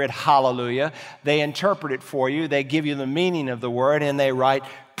render it hallelujah. They interpret it for you. They give you the meaning of the word and they write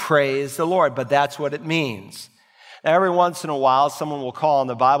praise the Lord. But that's what it means. Now, every once in a while, someone will call on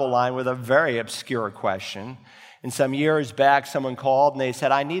the Bible line with a very obscure question. And some years back, someone called and they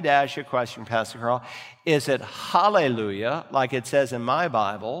said, I need to ask you a question, Pastor Carl. Is it hallelujah, like it says in my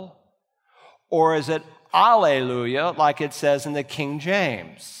Bible, or is it alleluia, like it says in the King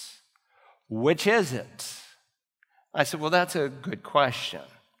James? Which is it? I said, well, that's a good question.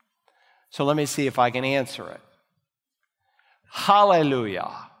 So let me see if I can answer it.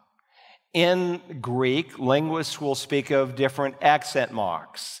 Hallelujah. In Greek, linguists will speak of different accent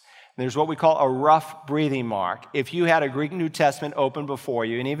marks. There's what we call a rough breathing mark. If you had a Greek New Testament open before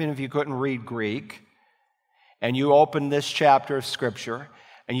you, and even if you couldn't read Greek, and you opened this chapter of Scripture,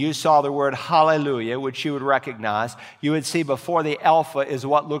 and you saw the word hallelujah, which you would recognize, you would see before the alpha is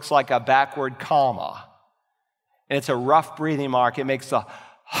what looks like a backward comma. And it's a rough breathing mark. It makes a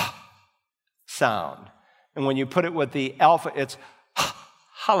sound. And when you put it with the alpha, it's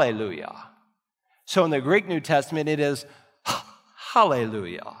hallelujah. So in the Greek New Testament, it is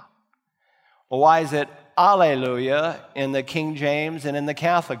hallelujah. Well, why is it alleluia in the King James and in the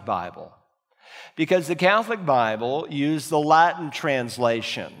Catholic Bible? Because the Catholic Bible used the Latin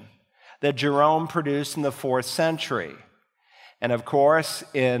translation that Jerome produced in the 4th century. And of course,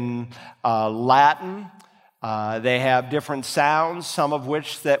 in Latin, they have different sounds, some of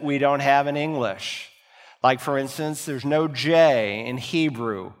which that we don't have in English. Like, for instance, there's no J in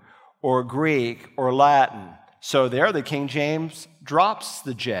Hebrew or Greek or Latin. So there, the King James drops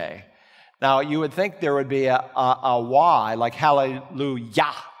the J. Now, you would think there would be a Y, like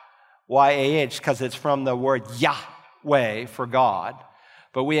hallelujah, Y-A-H, because it's from the word Yahweh for God.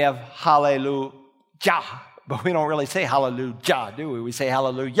 But we have hallelujah, but we don't really say hallelujah, do we? We say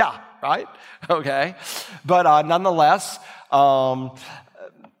hallelujah, right? Okay. But nonetheless, also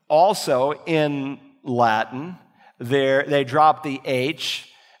in Latin, they drop the H.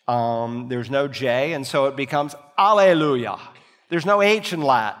 There's no J, and so it becomes alleluia. There's no H in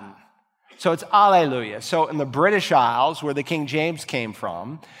Latin. So it's alleluia. So in the British Isles, where the King James came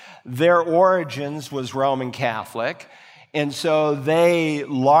from, their origins was Roman Catholic, and so they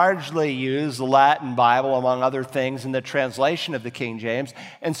largely used the Latin Bible, among other things, in the translation of the King James,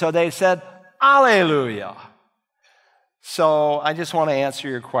 and so they said, Alleluia. So I just want to answer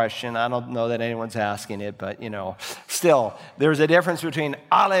your question. I don't know that anyone's asking it, but still, there's a difference between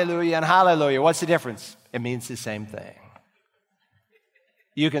alleluia and hallelujah. What's the difference? It means the same thing.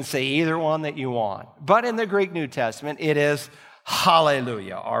 You can say either one that you want. But in the Greek New Testament, it is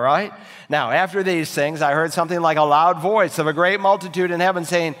hallelujah, all right? Now, after these things, I heard something like a loud voice of a great multitude in heaven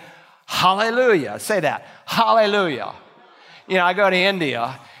saying, hallelujah. Say that, hallelujah. I go to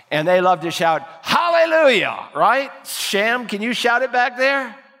India, and they love to shout, hallelujah, right? Sham, can you shout it back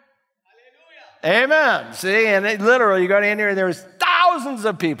there? Hallelujah. Amen. See, and literally, you go to India, and there's thousands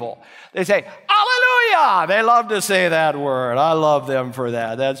of people. They say, hallelujah. They love to say that word. I love them for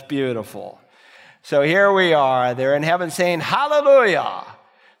that. That's beautiful. So here we are. They're in heaven saying, hallelujah.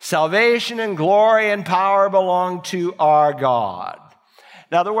 Salvation and glory and power belong to our God.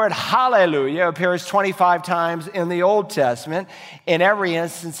 Now, the word hallelujah appears 25 times in the Old Testament, in every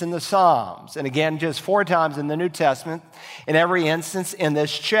instance in the Psalms. And again, just 4 times in the New Testament, in every instance in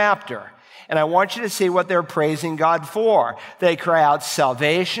this chapter. And I want you to see what they're praising God for. They cry out,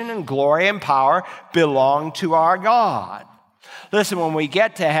 salvation and glory and power belong to our God. Listen, when we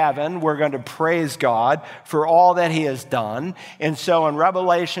get to heaven, we're going to praise God for all that he has done. And so in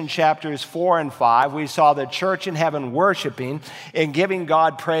Revelation chapters 4 and 5, we saw the church in heaven worshiping and giving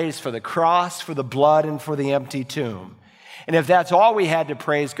God praise for the cross, for the blood, and for the empty tomb. And if that's all we had to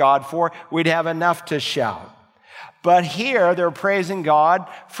praise God for, we'd have enough to shout. But here they're praising God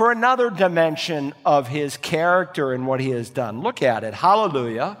for another dimension of his character and what he has done. Look at it.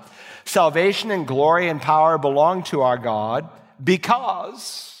 Hallelujah. Salvation and glory and power belong to our God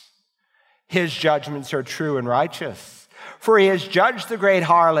because his judgments are true and righteous. For he has judged the great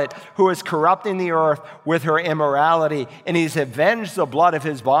harlot who is corrupting the earth with her immorality, and he's avenged the blood of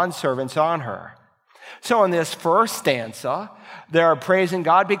his bondservants on her. So in this first stanza, they're praising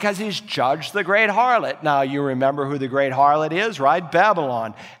God because he's judged the great harlot. Now, you remember who the great harlot is, right?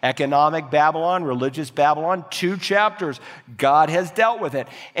 Babylon. Economic Babylon, religious Babylon. 2 chapters. God has dealt with it,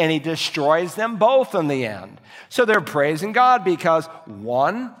 and he destroys them both in the end. So they're praising God because,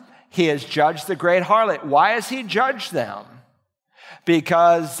 1, he has judged the great harlot. Why has he judged them?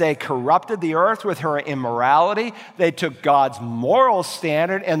 Because they corrupted the earth with her immorality. They took God's moral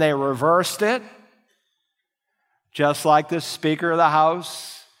standard and they reversed it. Just like the Speaker of the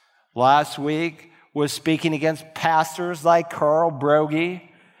House last week was speaking against pastors like Carl Broggie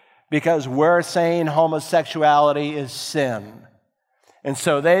because we're saying homosexuality is sin. And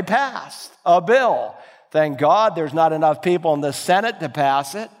so they passed a bill. Thank God there's not enough people in the Senate to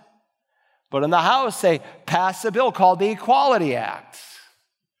pass it. But in the House, they passed a bill called the Equality Act.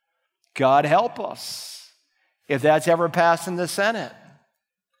 God help us if that's ever passed in the Senate.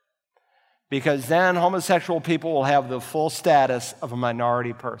 Because then homosexual people will have the full status of a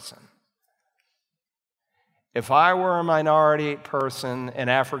minority person. If I were a minority person, an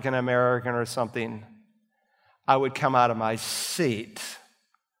African American or something, I would come out of my seat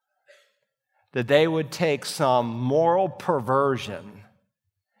that they would take some moral perversion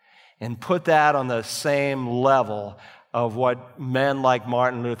and put that on the same level of what men like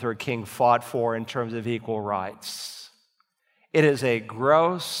Martin Luther King fought for in terms of equal rights. It is a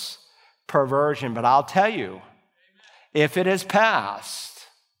gross perversion, but I'll tell you, if it is passed,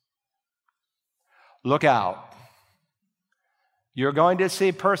 look out. You're going to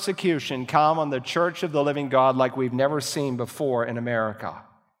see persecution come on the church of the living God like we've never seen before in America.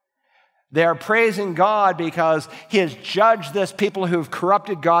 They're praising God because he has judged this people who've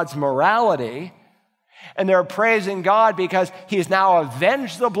corrupted God's morality, and they're praising God because he's now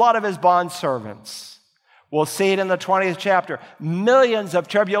avenged the blood of his bondservants. We'll see it in the 20th chapter. Millions of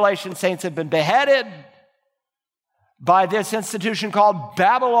tribulation saints have been beheaded by this institution called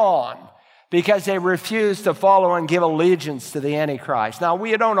Babylon because they refuse to follow and give allegiance to the Antichrist. Now,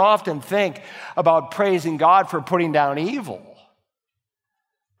 we don't often think about praising God for putting down evil,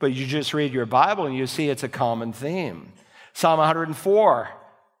 but you just read your Bible and you see it's a common theme. Psalm 104,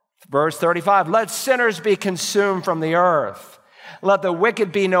 verse 35, let sinners be consumed from the earth. Let the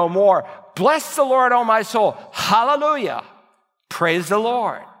wicked be no more. Bless the Lord, O my soul. Hallelujah. Praise the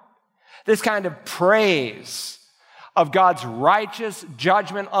Lord. This kind of praise of God's righteous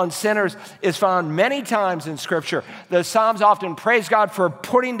judgment on sinners is found many times in Scripture. The Psalms often praise God for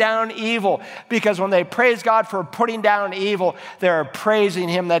putting down evil because when they praise God for putting down evil, they're praising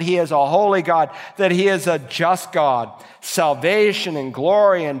him that he is a holy God, that he is a just God. Salvation and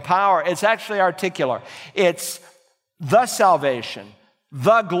glory and power. It's actually articular. It's the salvation,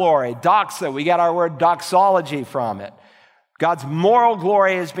 the glory, doxa. We got our word doxology from it. God's moral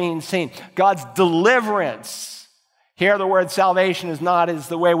glory is being seen. God's deliverance, Here, the word salvation is not as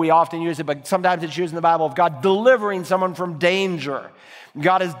the way we often use it, but sometimes it's used in the Bible of God delivering someone from danger.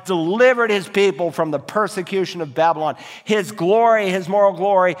 God has delivered his people from the persecution of Babylon. His glory, his moral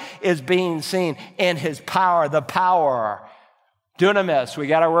glory is being seen in his power, the power. Dunamis, we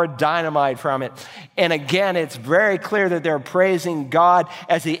got our word dynamite from it. And again, it's very clear that they're praising God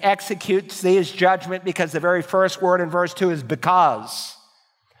as he executes his judgment, because the very first word in verse 2 is because.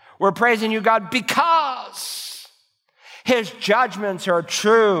 We're praising you, God, because his judgments are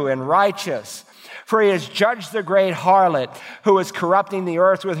true and righteous. For he has judged the great harlot who is corrupting the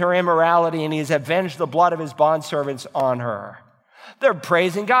earth with her immorality, and he has avenged the blood of his bondservants on her. They're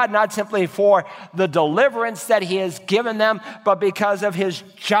praising God not simply for the deliverance that he has given them, but because of his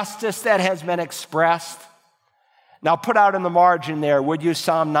justice that has been expressed. Now put out in the margin there, would you,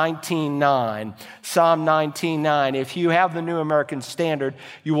 Psalm 19:9. Psalm 19:9. If you have the New American Standard,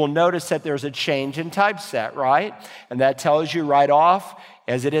 you will notice that there's a change in typeset, right? And that tells you right off,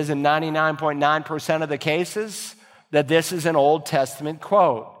 as it is in 99.9% of the cases, that this is an Old Testament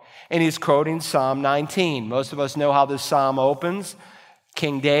quote. And he's quoting Psalm 19. Most of us know how this psalm opens.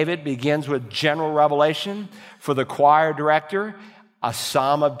 King David begins with general revelation for the choir director, a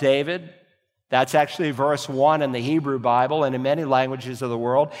psalm of David. That's actually verse 1 in the Hebrew Bible and in many languages of the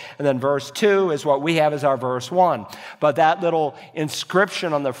world. And then verse 2 is what we have as our verse 1. But that little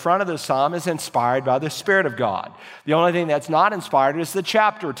inscription on the front of the psalm is inspired by the Spirit of God. The only thing that's not inspired is the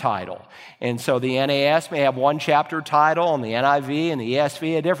chapter title. And so the NAS may have one chapter title, and the NIV and the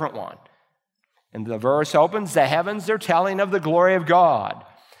ESV a different one. And the verse opens, the heavens are telling of the glory of God,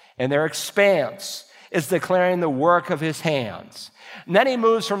 and their expanse is declaring the work of his hands. And then he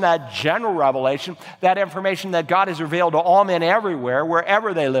moves from that general revelation, that information that God has revealed to all men everywhere,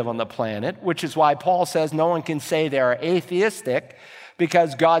 wherever they live on the planet, which is why Paul says no one can say they're atheistic,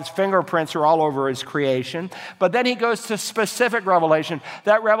 because God's fingerprints are all over his creation. But then he goes to specific revelation,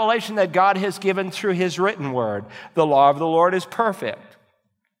 that revelation that God has given through his written word. The law of the Lord is perfect,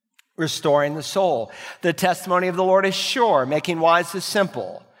 restoring the soul. The testimony of the Lord is sure, making wise the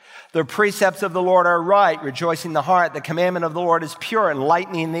simple. The precepts of the Lord are right, rejoicing the heart. The commandment of the Lord is pure,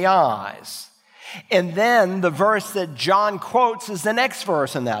 enlightening the eyes. And then the verse that John quotes is the next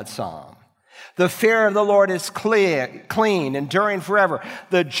verse in that psalm. The fear of the Lord is clean, enduring forever.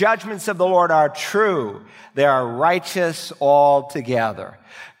 The judgments of the Lord are true. They are righteous altogether.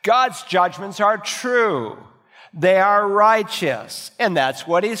 God's judgments are true. They are righteous. And that's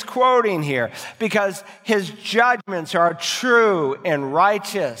what he's quoting here, because his judgments are true and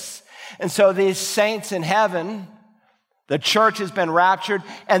righteous. And so these saints in heaven, the church has been raptured,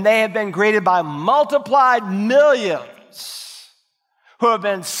 and they have been greeted by multiplied millions who have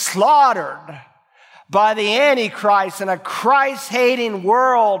been slaughtered by the Antichrist in a Christ-hating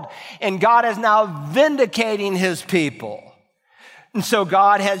world, and God is now vindicating his people. And so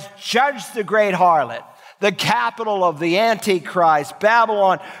God has judged the great harlot, the capital of the Antichrist,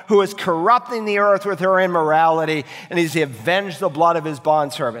 Babylon, who is corrupting the earth with her immorality, and he's avenged the blood of his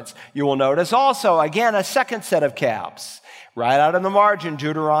bondservants. You will notice also, again, a second set of caps. Right out in the margin,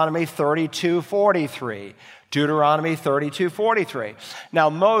 Deuteronomy 32:43. Deuteronomy 32:43. Now,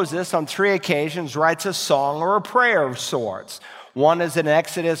 Moses, on 3 occasions, writes a song or a prayer of sorts. One is in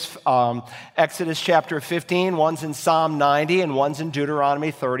Exodus chapter 15, one's in Psalm 90, and one's in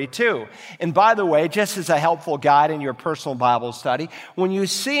Deuteronomy 32. And by the way, just as a helpful guide in your personal Bible study, when you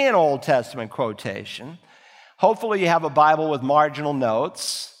see an Old Testament quotation, hopefully you have a Bible with marginal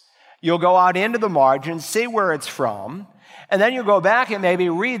notes. You'll go out into the margins, see where it's from, and then you'll go back and maybe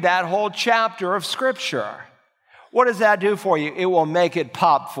read that whole chapter of Scripture. What does that do for you? It will make it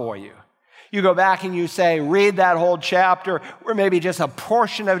pop for you. You go back and you say, read that whole chapter, or maybe just a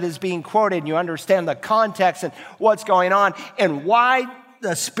portion of it is being quoted, and you understand the context and what's going on, and why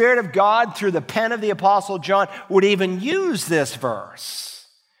the Spirit of God, through the pen of the Apostle John, would even use this verse.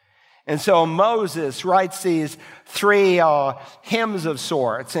 And so Moses writes these 3 hymns of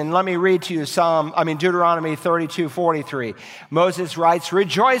sorts. And let me read to you Deuteronomy 32:43. Moses writes,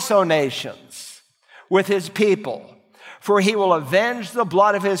 "Rejoice, O nations, with his people. For he will avenge the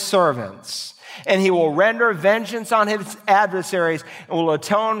blood of his servants, and he will render vengeance on his adversaries, and will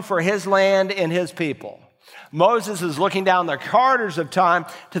atone for his land and his people." Moses is looking down the corridors of time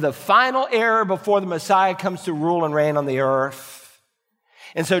to the final era before the Messiah comes to rule and reign on the earth.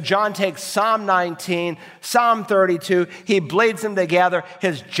 And so John takes Psalm 19, Psalm 32, he bleeds them together.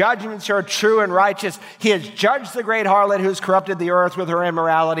 His judgments are true and righteous. He has judged the great harlot who's corrupted the earth with her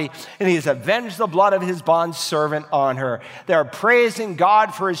immorality, and he has avenged the blood of his bondservant on her. They're praising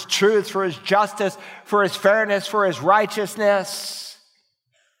God for his truth, for his justice, for his fairness, for his righteousness.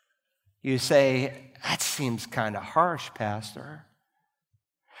 You say, that seems kind of harsh, Pastor.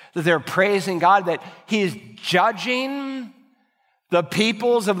 That they're praising God, that he's judging the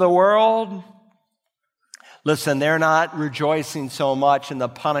peoples of the world. Listen, they're not rejoicing so much in the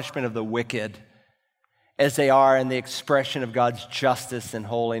punishment of the wicked as they are in the expression of God's justice and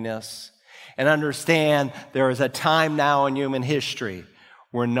holiness. And understand, there is a time now in human history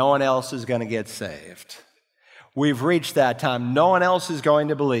where no one else is going to get saved. We've reached that time. No one else is going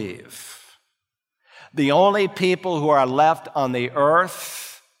to believe. The only people who are left on the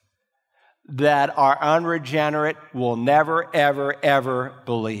earth that are unregenerate will never, ever, ever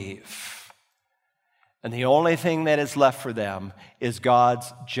believe. And the only thing that is left for them is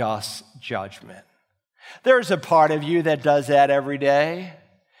God's just judgment. There's a part of you that does that every day.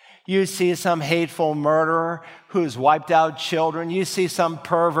 You see some hateful murderer who's wiped out children. You see some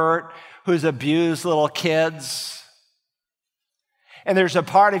pervert who's abused little kids. And there's a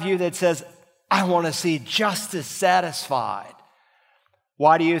part of you that says, I want to see justice satisfied.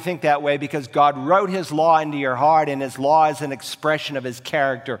 Why do you think that way? Because God wrote his law into your heart, and his law is an expression of his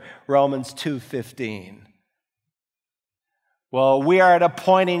character. Romans 2:15. Well, we are at a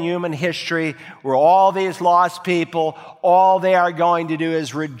point in human history where all these lost people, all they are going to do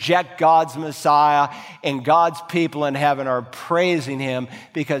is reject God's Messiah, and God's people in heaven are praising him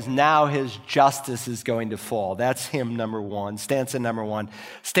because now his justice is going to fall. That's hymn number one, stanza number one.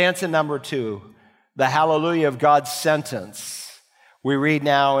 Stanza number two, the hallelujah of God's sentence. We read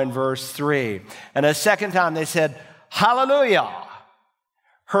now in verse 3. And a second time they said, hallelujah.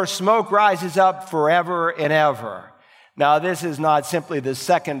 Her smoke rises up forever and ever. Now, this is not simply the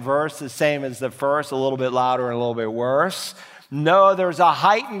second verse, the same as the first, a little bit louder and a little bit worse. No, there's a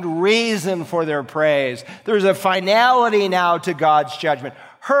heightened reason for their praise. There's a finality now to God's judgment.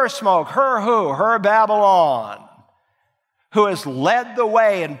 Her smoke, her who? Her Babylon, who has led the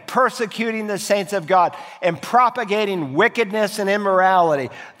way in persecuting the saints of God and propagating wickedness and immorality.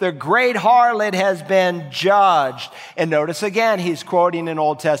 The great harlot has been judged. And notice again, he's quoting an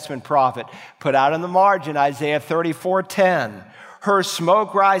Old Testament prophet. Put out in the margin, Isaiah 34:10. Her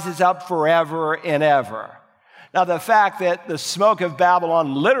smoke rises up forever and ever. Now, the fact that the smoke of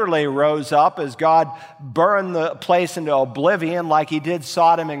Babylon literally rose up as God burned the place into oblivion like he did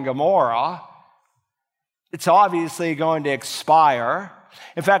Sodom and Gomorrah, it's obviously going to expire.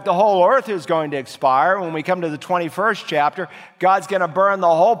 In fact, the whole earth is going to expire. When we come to the 21st chapter, God's going to burn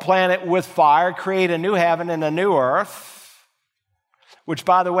the whole planet with fire, create a new heaven and a new earth, which,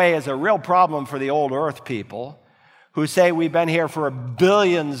 by the way, is a real problem for the old earth people who say we've been here for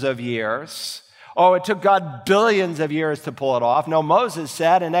billions of years. Oh, it took God billions of years to pull it off. No, Moses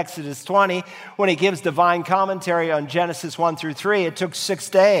said in Exodus 20, when he gives divine commentary on Genesis 1 through 3, it took 6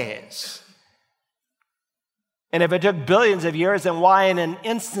 days. And if it took billions of years, then why in an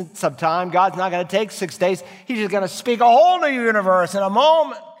instant of time, God's not going to take 6 days. He's just going to speak a whole new universe in a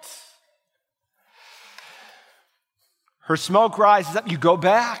moment. Her smoke rises up. You go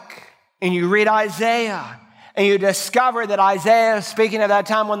back and you read Isaiah, and you discover that Isaiah is speaking at that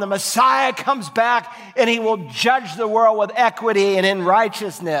time when the Messiah comes back and he will judge the world with equity and in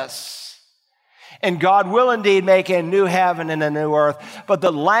righteousness. And God will indeed make a new heaven and a new earth. But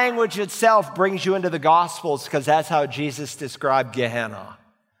the language itself brings you into the Gospels because that's how Jesus described Gehenna.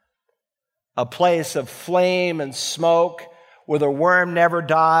 A place of flame and smoke where the worm never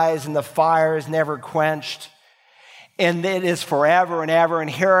dies and the fire is never quenched. And it is forever and ever. And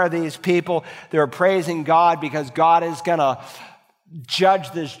here are these people, they're praising God because God is going to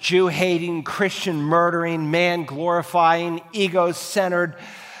judge this Jew-hating, Christian-murdering, man-glorifying, ego-centered,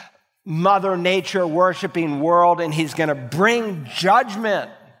 Mother Nature worshiping world, and he's going to bring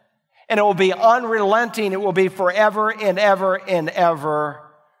judgment, and it will be unrelenting. It will be forever and ever and ever.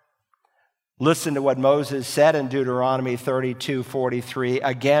 Listen to what Moses said in Deuteronomy 32:43.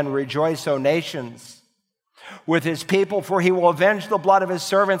 Again, rejoice, O nations, with his people, for he will avenge the blood of his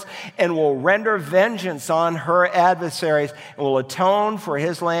servants and will render vengeance on her adversaries and will atone for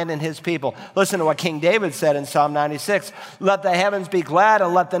his land and his people. Listen to what King David said in Psalm 96. Let the heavens be glad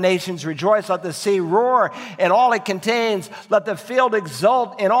and let the nations rejoice. Let the sea roar and all it contains. Let the field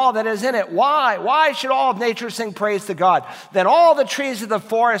exult in all that is in it. Why? Why should all of nature sing praise to God? Then all the trees of the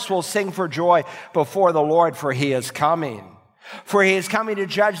forest will sing for joy before the Lord, for he is coming. For he is coming to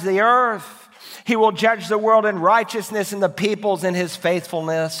judge the earth. He will judge the world in righteousness and the peoples in his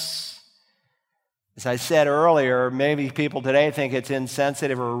faithfulness. As I said earlier, maybe people today think it's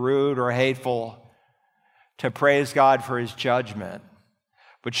insensitive or rude or hateful to praise God for his judgment.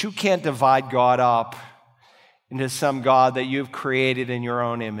 But you can't divide God up into some God that you've created in your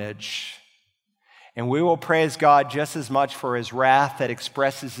own image. And we will praise God just as much for his wrath that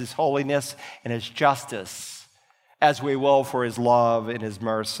expresses his holiness and his justice as we will for his love and his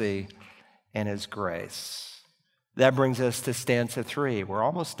mercy and his grace. That brings us to stanza 3. We're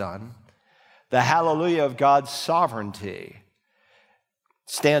almost done. The hallelujah of God's sovereignty.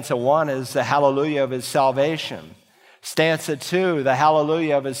 Stanza 1 is the hallelujah of his salvation. Stanza 2, the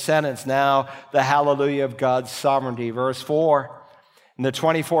hallelujah of his sentence. Now, the hallelujah of God's sovereignty. Verse 4, and the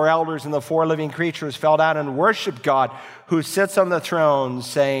 24 elders and the 4 living creatures fell down and worshiped God who sits on the throne,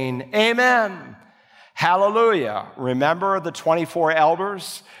 saying, Amen. Hallelujah. Remember the 24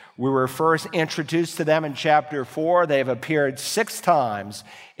 elders? We were first introduced to them in chapter 4. They have appeared 6 times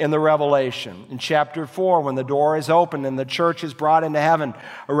in the Revelation. In chapter 4, when the door is opened and the church is brought into heaven,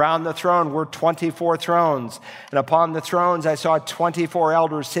 around the throne were 24 thrones. And upon the thrones I saw 24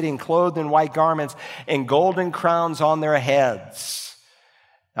 elders sitting clothed in white garments and golden crowns on their heads.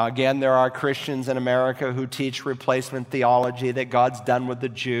 Now again, there are Christians in America who teach replacement theology, that God's done with the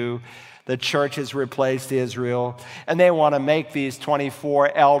Jew. The church has replaced Israel, and they want to make these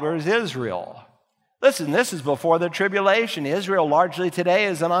 24 elders Israel. Listen, this is before the tribulation. Israel largely today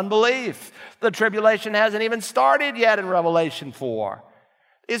is in unbelief. The tribulation hasn't even started yet in Revelation 4.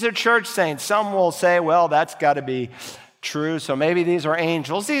 These are church saints. Some will say, well, that's got to be true, so maybe these are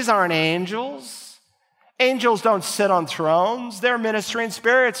angels. These aren't angels. Angels don't sit on thrones. They're ministering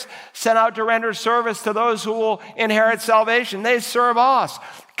spirits sent out to render service to those who will inherit salvation. They serve us.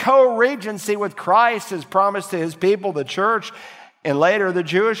 Co-regency with Christ is promised to his people, the church, and later the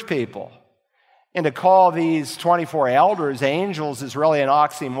Jewish people. And to call these 24 elders angels is really an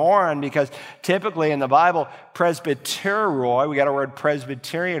oxymoron, because typically in the Bible, presbyteroi, we got our word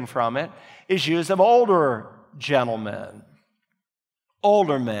Presbyterian from it, is used of older gentlemen.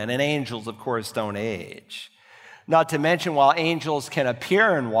 Older men, and angels, of course, don't age. Not to mention, while angels can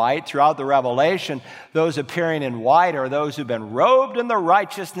appear in white throughout the Revelation, those appearing in white are those who've been robed in the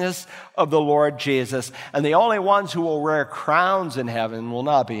righteousness of the Lord Jesus. And the only ones who will wear crowns in heaven will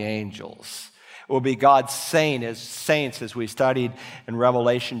not be angels. It will be God's saints, as we studied in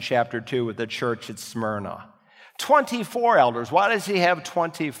Revelation chapter 2 with the church at Smyrna. 24 elders. Why does he have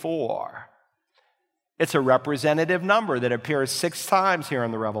 24? It's a representative number that appears 6 times here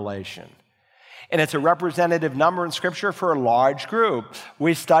in the Revelation. And it's a representative number in Scripture for a large group.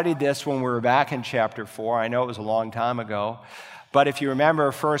 We studied this when we were back in chapter 4. I know it was a long time ago. But if you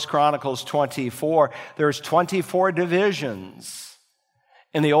remember 1 Chronicles 24, there's 24 divisions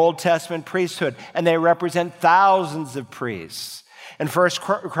in the Old Testament priesthood, and they represent thousands of priests. In 1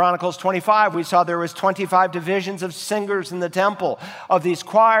 Chronicles 25, we saw there was 25 divisions of singers in the temple of these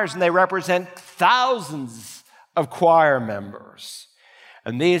choirs, and they represent thousands of choir members.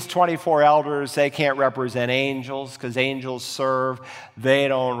 And these 24 elders, they can't represent angels, because angels serve. They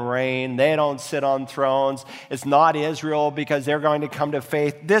don't reign. They don't sit on thrones. It's not Israel, because they're going to come to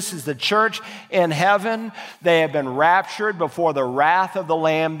faith. This is the church in heaven. They have been raptured before the wrath of the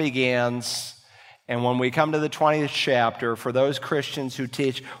Lamb begins. And when we come to the 20th chapter, for those Christians who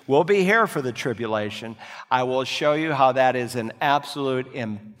teach, we'll be here for the tribulation, I will show you how that is an absolute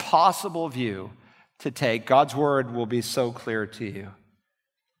impossible view to take. God's word will be so clear to you.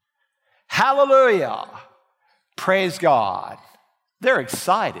 Hallelujah! Praise God. They're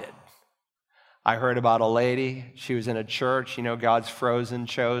excited. I heard about a lady. She was in a church, God's frozen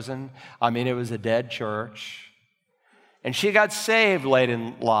chosen. It was a dead church. And she got saved late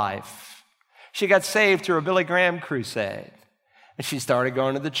in life. She got saved through a Billy Graham crusade. And she started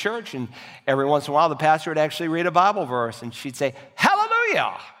going to the church, and every once in a while the pastor would actually read a Bible verse, and she'd say,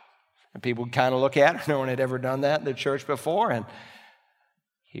 Hallelujah! And people would kind of look at her. No one had ever done that in the church before, and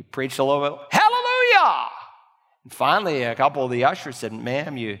he preached a little bit, Hallelujah! And finally, a couple of the ushers said,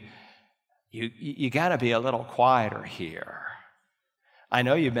 Ma'am, you got to be a little quieter here. I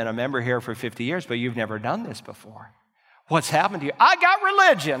know you've been a member here for 50 years, but you've never done this before. What's happened to you? I got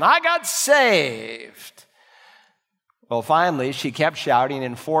religion. I got saved. Well, finally, she kept shouting,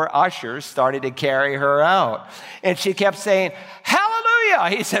 and 4 ushers started to carry her out. And she kept saying,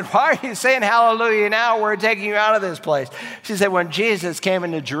 Hallelujah! He said, why are you saying hallelujah now? We're taking you out of this place. She said, when Jesus came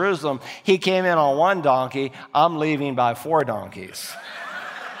into Jerusalem, he came in on 1 donkey. I'm leaving by 4 donkeys.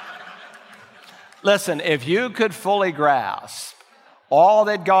 Listen, if you could fully grasp all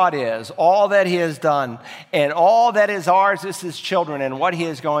that God is, all that he has done, and all that is ours as his children, and what he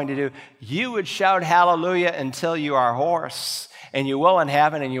is going to do, you would shout hallelujah until you are hoarse. And you will in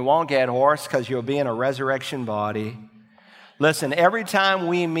heaven, and you won't get hoarse, because you'll be in a resurrection body. Listen, every time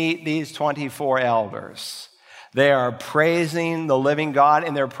we meet these 24 elders, they are praising the living God,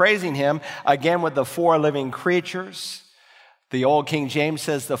 and they're praising him again with the 4 living creatures. The old King James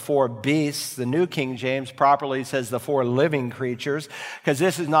says the four beasts. The New King James properly says the four living creatures, because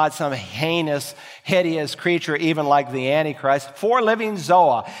this is not some heinous, hideous creature, even like the Antichrist. Four living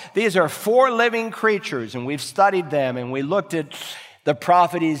zoa. These are four living creatures, and we've studied them, and we looked at the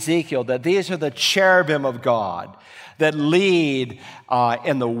prophet Ezekiel, that these are the cherubim of God that lead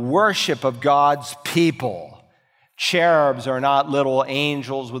in the worship of God's people. Cherubs are not little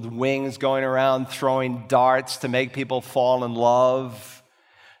angels with wings going around throwing darts to make people fall in love.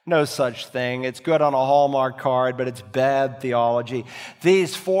 No such thing. It's good on a Hallmark card, but it's bad theology.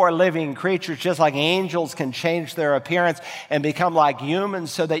 These four living creatures, just like angels can change their appearance and become like humans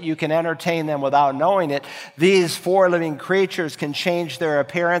so that you can entertain them without knowing it, these four living creatures can change their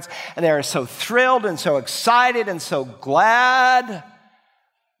appearance, and they are so thrilled and so excited and so glad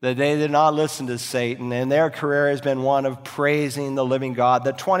that they did not listen to Satan, and their career has been one of praising the living God.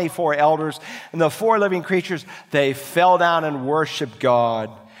 The 24 elders and the four living creatures, they fell down and worshiped God,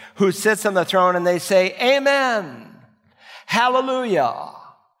 who sits on the throne, and they say, Amen, hallelujah.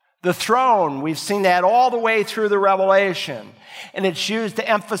 The throne, we've seen that all the way through the Revelation. And it's used to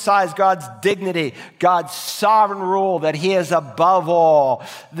emphasize God's dignity, God's sovereign rule, that he is above all,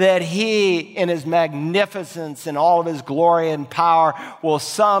 that he, in his magnificence and all of his glory and power, will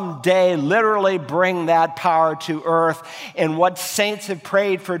someday literally bring that power to earth. And what saints have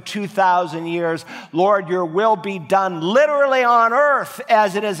prayed for 2,000 years, Lord, your will be done literally on earth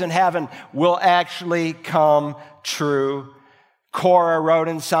as it is in heaven, will actually come true. Korah wrote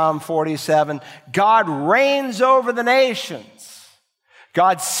in Psalm 47, God reigns over the nations.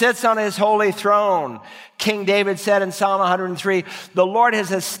 God sits on his holy throne. King David said in Psalm 103, the Lord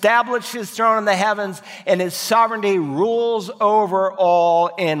has established his throne in the heavens, and his sovereignty rules over all.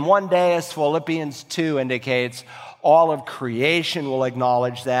 In one day, as Philippians 2 indicates, all of creation will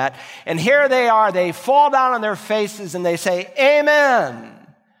acknowledge that. And here they are. They fall down on their faces and they say, Amen.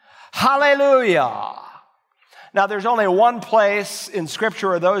 Hallelujah. Now, there's only one place in Scripture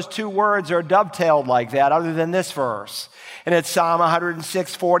where those two words are dovetailed like that, other than this verse. And it's Psalm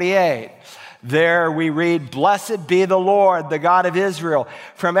 106:48. There we read, Blessed be the Lord, the God of Israel,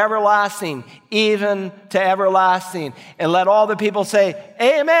 from everlasting even to everlasting. And let all the people say,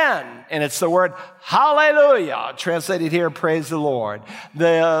 Amen. And it's the word hallelujah, translated here, praise the Lord.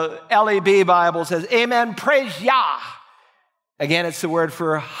 The LEB Bible says, Amen, praise Yah. Again, it's the word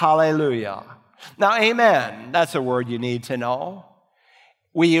for hallelujah. Now, amen, that's a word you need to know.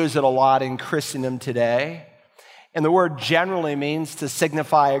 We use it a lot in Christendom today. And the word generally means to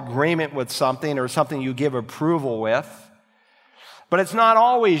signify agreement with something or something you give approval with. But it's not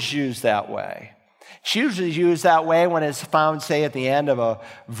always used that way. It's usually used that way when it's found, say, at the end of a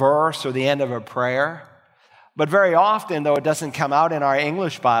verse or the end of a prayer. But very often, though it doesn't come out in our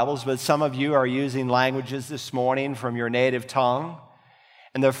English Bibles, but some of you are using languages this morning from your native tongue.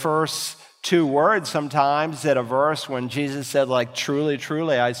 And the first two words sometimes at a verse when Jesus said, like, truly,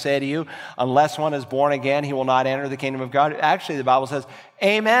 truly, I say to you, unless one is born again, he will not enter the kingdom of God. Actually, the Bible says,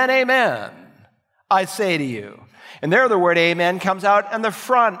 amen, amen, I say to you. And there the word amen comes out in the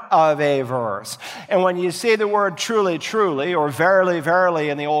front of a verse. And when you see the word truly, truly, or verily, verily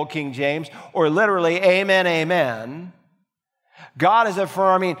in the old King James, or literally amen, amen, God is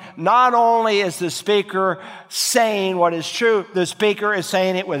affirming not only is the speaker saying what is true, the speaker is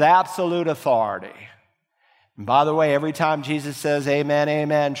saying it with absolute authority. And by the way, every time Jesus says amen,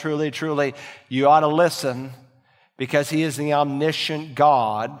 amen, truly, truly, you ought to listen because he is the omniscient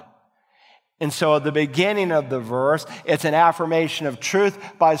God. And so at the beginning of the verse, it's an affirmation of truth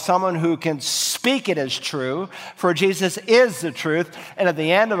by someone who can speak it as true, for Jesus is the truth. And at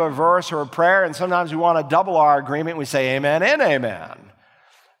the end of a verse or a prayer, and sometimes we want to double our agreement, we say amen and amen.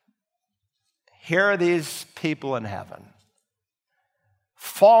 Here are these people in heaven,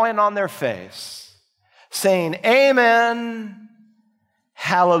 falling on their face, saying amen,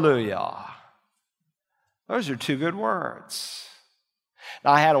 hallelujah. Those are two good words.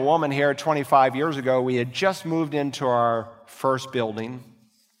 Now, I had a woman here 25 years ago. We had just moved into our first building.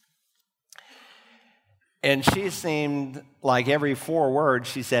 And she seemed like every 4 words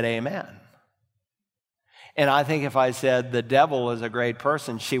she said amen. And I think if I said the devil is a great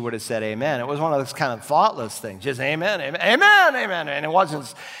person, she would have said amen. It was one of those kind of thoughtless things, just amen, amen, amen, amen. And it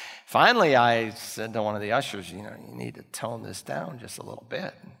wasn't. Finally, I said to one of the ushers, you need to tone this down just a little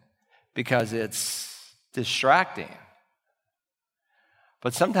bit because it's distracting.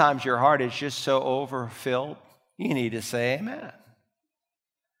 But sometimes your heart is just so overfilled, you need to say amen.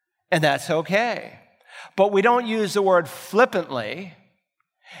 And that's okay. But we don't use the word flippantly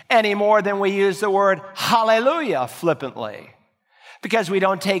any more than we use the word hallelujah flippantly. because we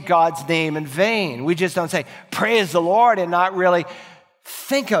don't take God's name in vain. We just don't say, praise the Lord, and not really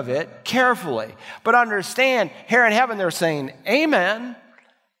think of it carefully. But understand, here in heaven, they're saying, amen,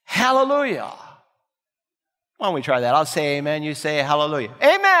 hallelujah. Why don't we try that? I'll say amen, you say hallelujah.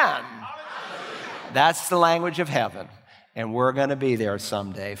 Amen. Hallelujah. That's the language of heaven, and we're going to be there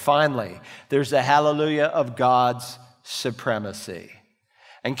someday. Finally, there's the hallelujah of God's supremacy.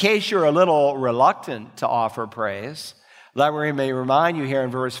 In case you're a little reluctant to offer praise, let me remind you here in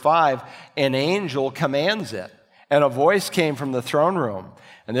verse 5, an angel commands it, and a voice came from the throne room.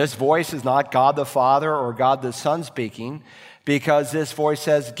 And this voice is not God the Father or God the Son speaking, because this voice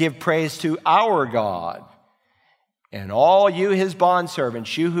says, give praise to our God. And all you, his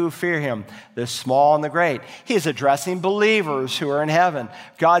bondservants, you who fear him, the small and the great. He's addressing believers who are in heaven.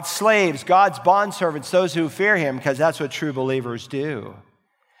 God's slaves, God's bondservants, those who fear him, because that's what true believers do.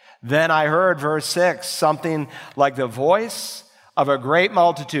 Then I heard, verse 6, something like the voice of a great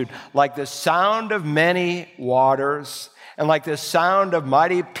multitude, like the sound of many waters, and like the sound of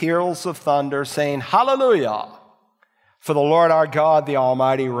mighty peals of thunder, saying, hallelujah, for the Lord our God, the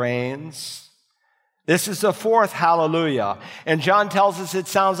Almighty, reigns. This is the fourth hallelujah. And John tells us it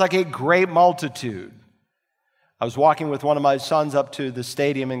sounds like a great multitude. I was walking with one of my sons up to the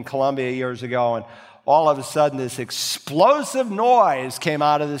stadium in Columbia years ago, and all of a sudden this explosive noise came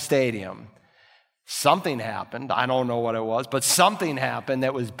out of the stadium. Something happened. I don't know what it was, but something happened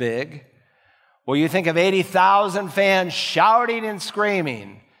that was big. Well, you think of 80,000 fans shouting and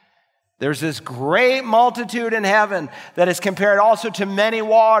screaming. There's this great multitude in heaven that is compared also to many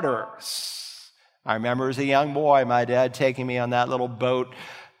waters. I remember as a young boy, my dad taking me on that little boat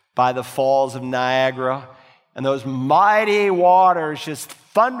by the falls of Niagara, and those mighty waters just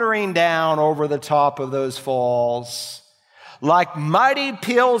thundering down over the top of those falls like mighty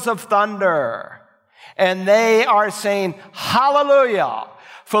peals of thunder. And they are saying, hallelujah,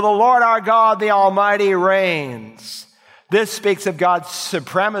 for the Lord our God, the Almighty, reigns. This speaks of God's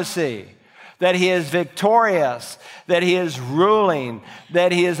supremacy, that he is victorious, that he is ruling,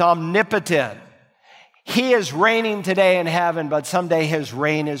 that he is omnipotent. He is reigning today in heaven, but someday his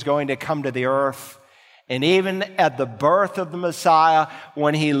reign is going to come to the earth. And even at the birth of the Messiah,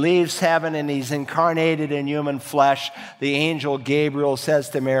 when he leaves heaven and he's incarnated in human flesh, the angel Gabriel says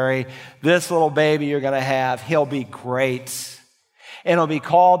to Mary, this little baby you're going to have, he'll be great. And he'll be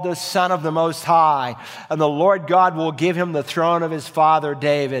called the Son of the Most High. And the Lord God will give him the throne of his father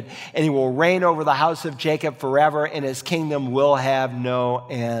David. And he will reign over the house of Jacob forever, and his kingdom will have no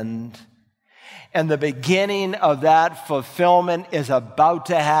end. And the beginning of that fulfillment is about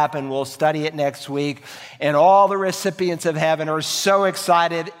to happen. We'll study it next week. And all the recipients of heaven are so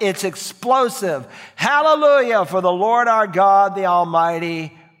excited. It's explosive. Hallelujah, for the Lord our God, the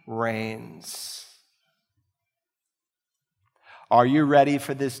Almighty, reigns. Are you ready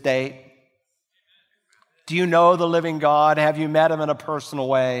for this day? Do you know the living God? Have you met him in a personal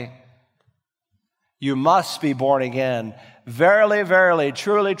way? You must be born again. Verily, verily,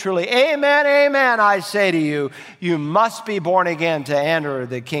 truly, truly, amen, amen, I say to you, you must be born again to enter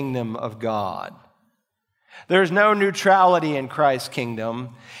the kingdom of God. There's no neutrality in Christ's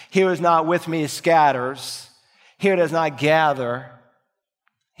kingdom. He who is not with me scatters. He who does not gather,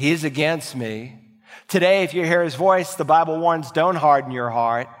 he's against me. Today, if you hear his voice, the Bible warns, don't harden your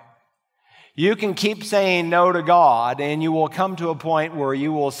heart. You can keep saying no to God, and you will come to a point where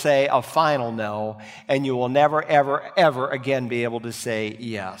you will say a final no, and you will never, ever, ever again be able to say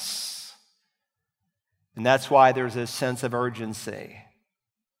yes. And that's why there's a sense of urgency.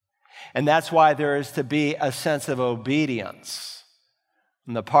 And that's why there is to be a sense of obedience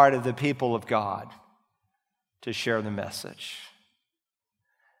on the part of the people of God to share the message.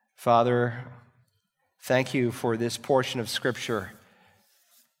 Father, thank you for this portion of Scripture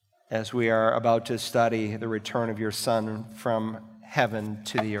as we are about to study the return of your Son from heaven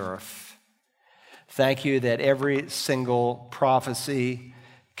to the earth. Thank you that every single prophecy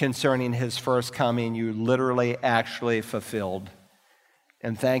concerning his first coming, you literally actually fulfilled.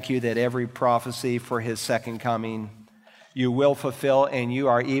 And thank you that every prophecy for his second coming, you will fulfill, and you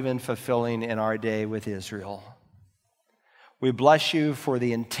are even fulfilling in our day with Israel. We bless you for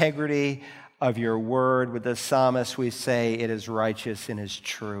the integrity of your word. With the psalmist, we say it is righteous and is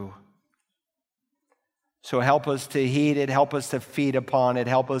true. So help us to heed it, help us to feed upon it,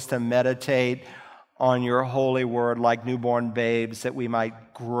 help us to meditate on your holy word like newborn babes, that we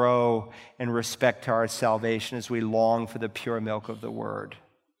might grow in respect to our salvation as we long for the pure milk of the word.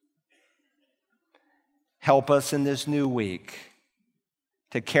 Help us in this new week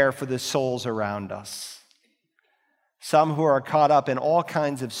to care for the souls around us, some who are caught up in all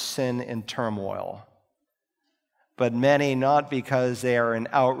kinds of sin and turmoil. but many not because they are in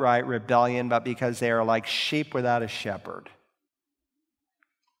outright rebellion, but because they are like sheep without a shepherd.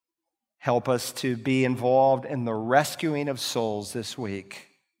 Help us to be involved in the rescuing of souls this week,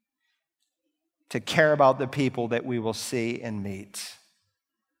 to care about the people that we will see and meet.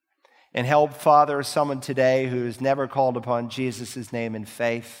 And help, Father, someone today who has never called upon Jesus' name in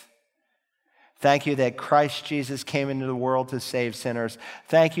faith. Thank you that Christ Jesus came into the world to save sinners.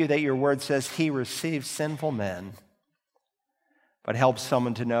 Thank you that your word says he receives sinful men. But help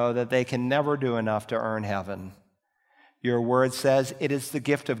someone to know that they can never do enough to earn heaven. Your word says it is the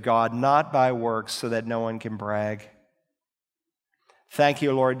gift of God, not by works, so that no one can brag. Thank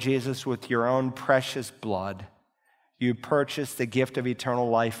you, Lord Jesus, with your own precious blood, you purchased the gift of eternal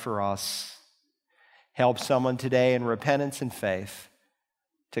life for us. Help someone today in repentance and faith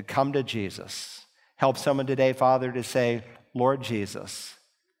to come to Jesus. Help someone today, Father, to say, Lord Jesus,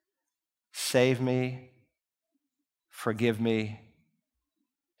 save me, forgive me,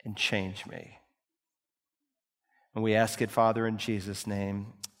 and change me. And we ask it, Father, in Jesus' name.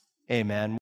 Amen.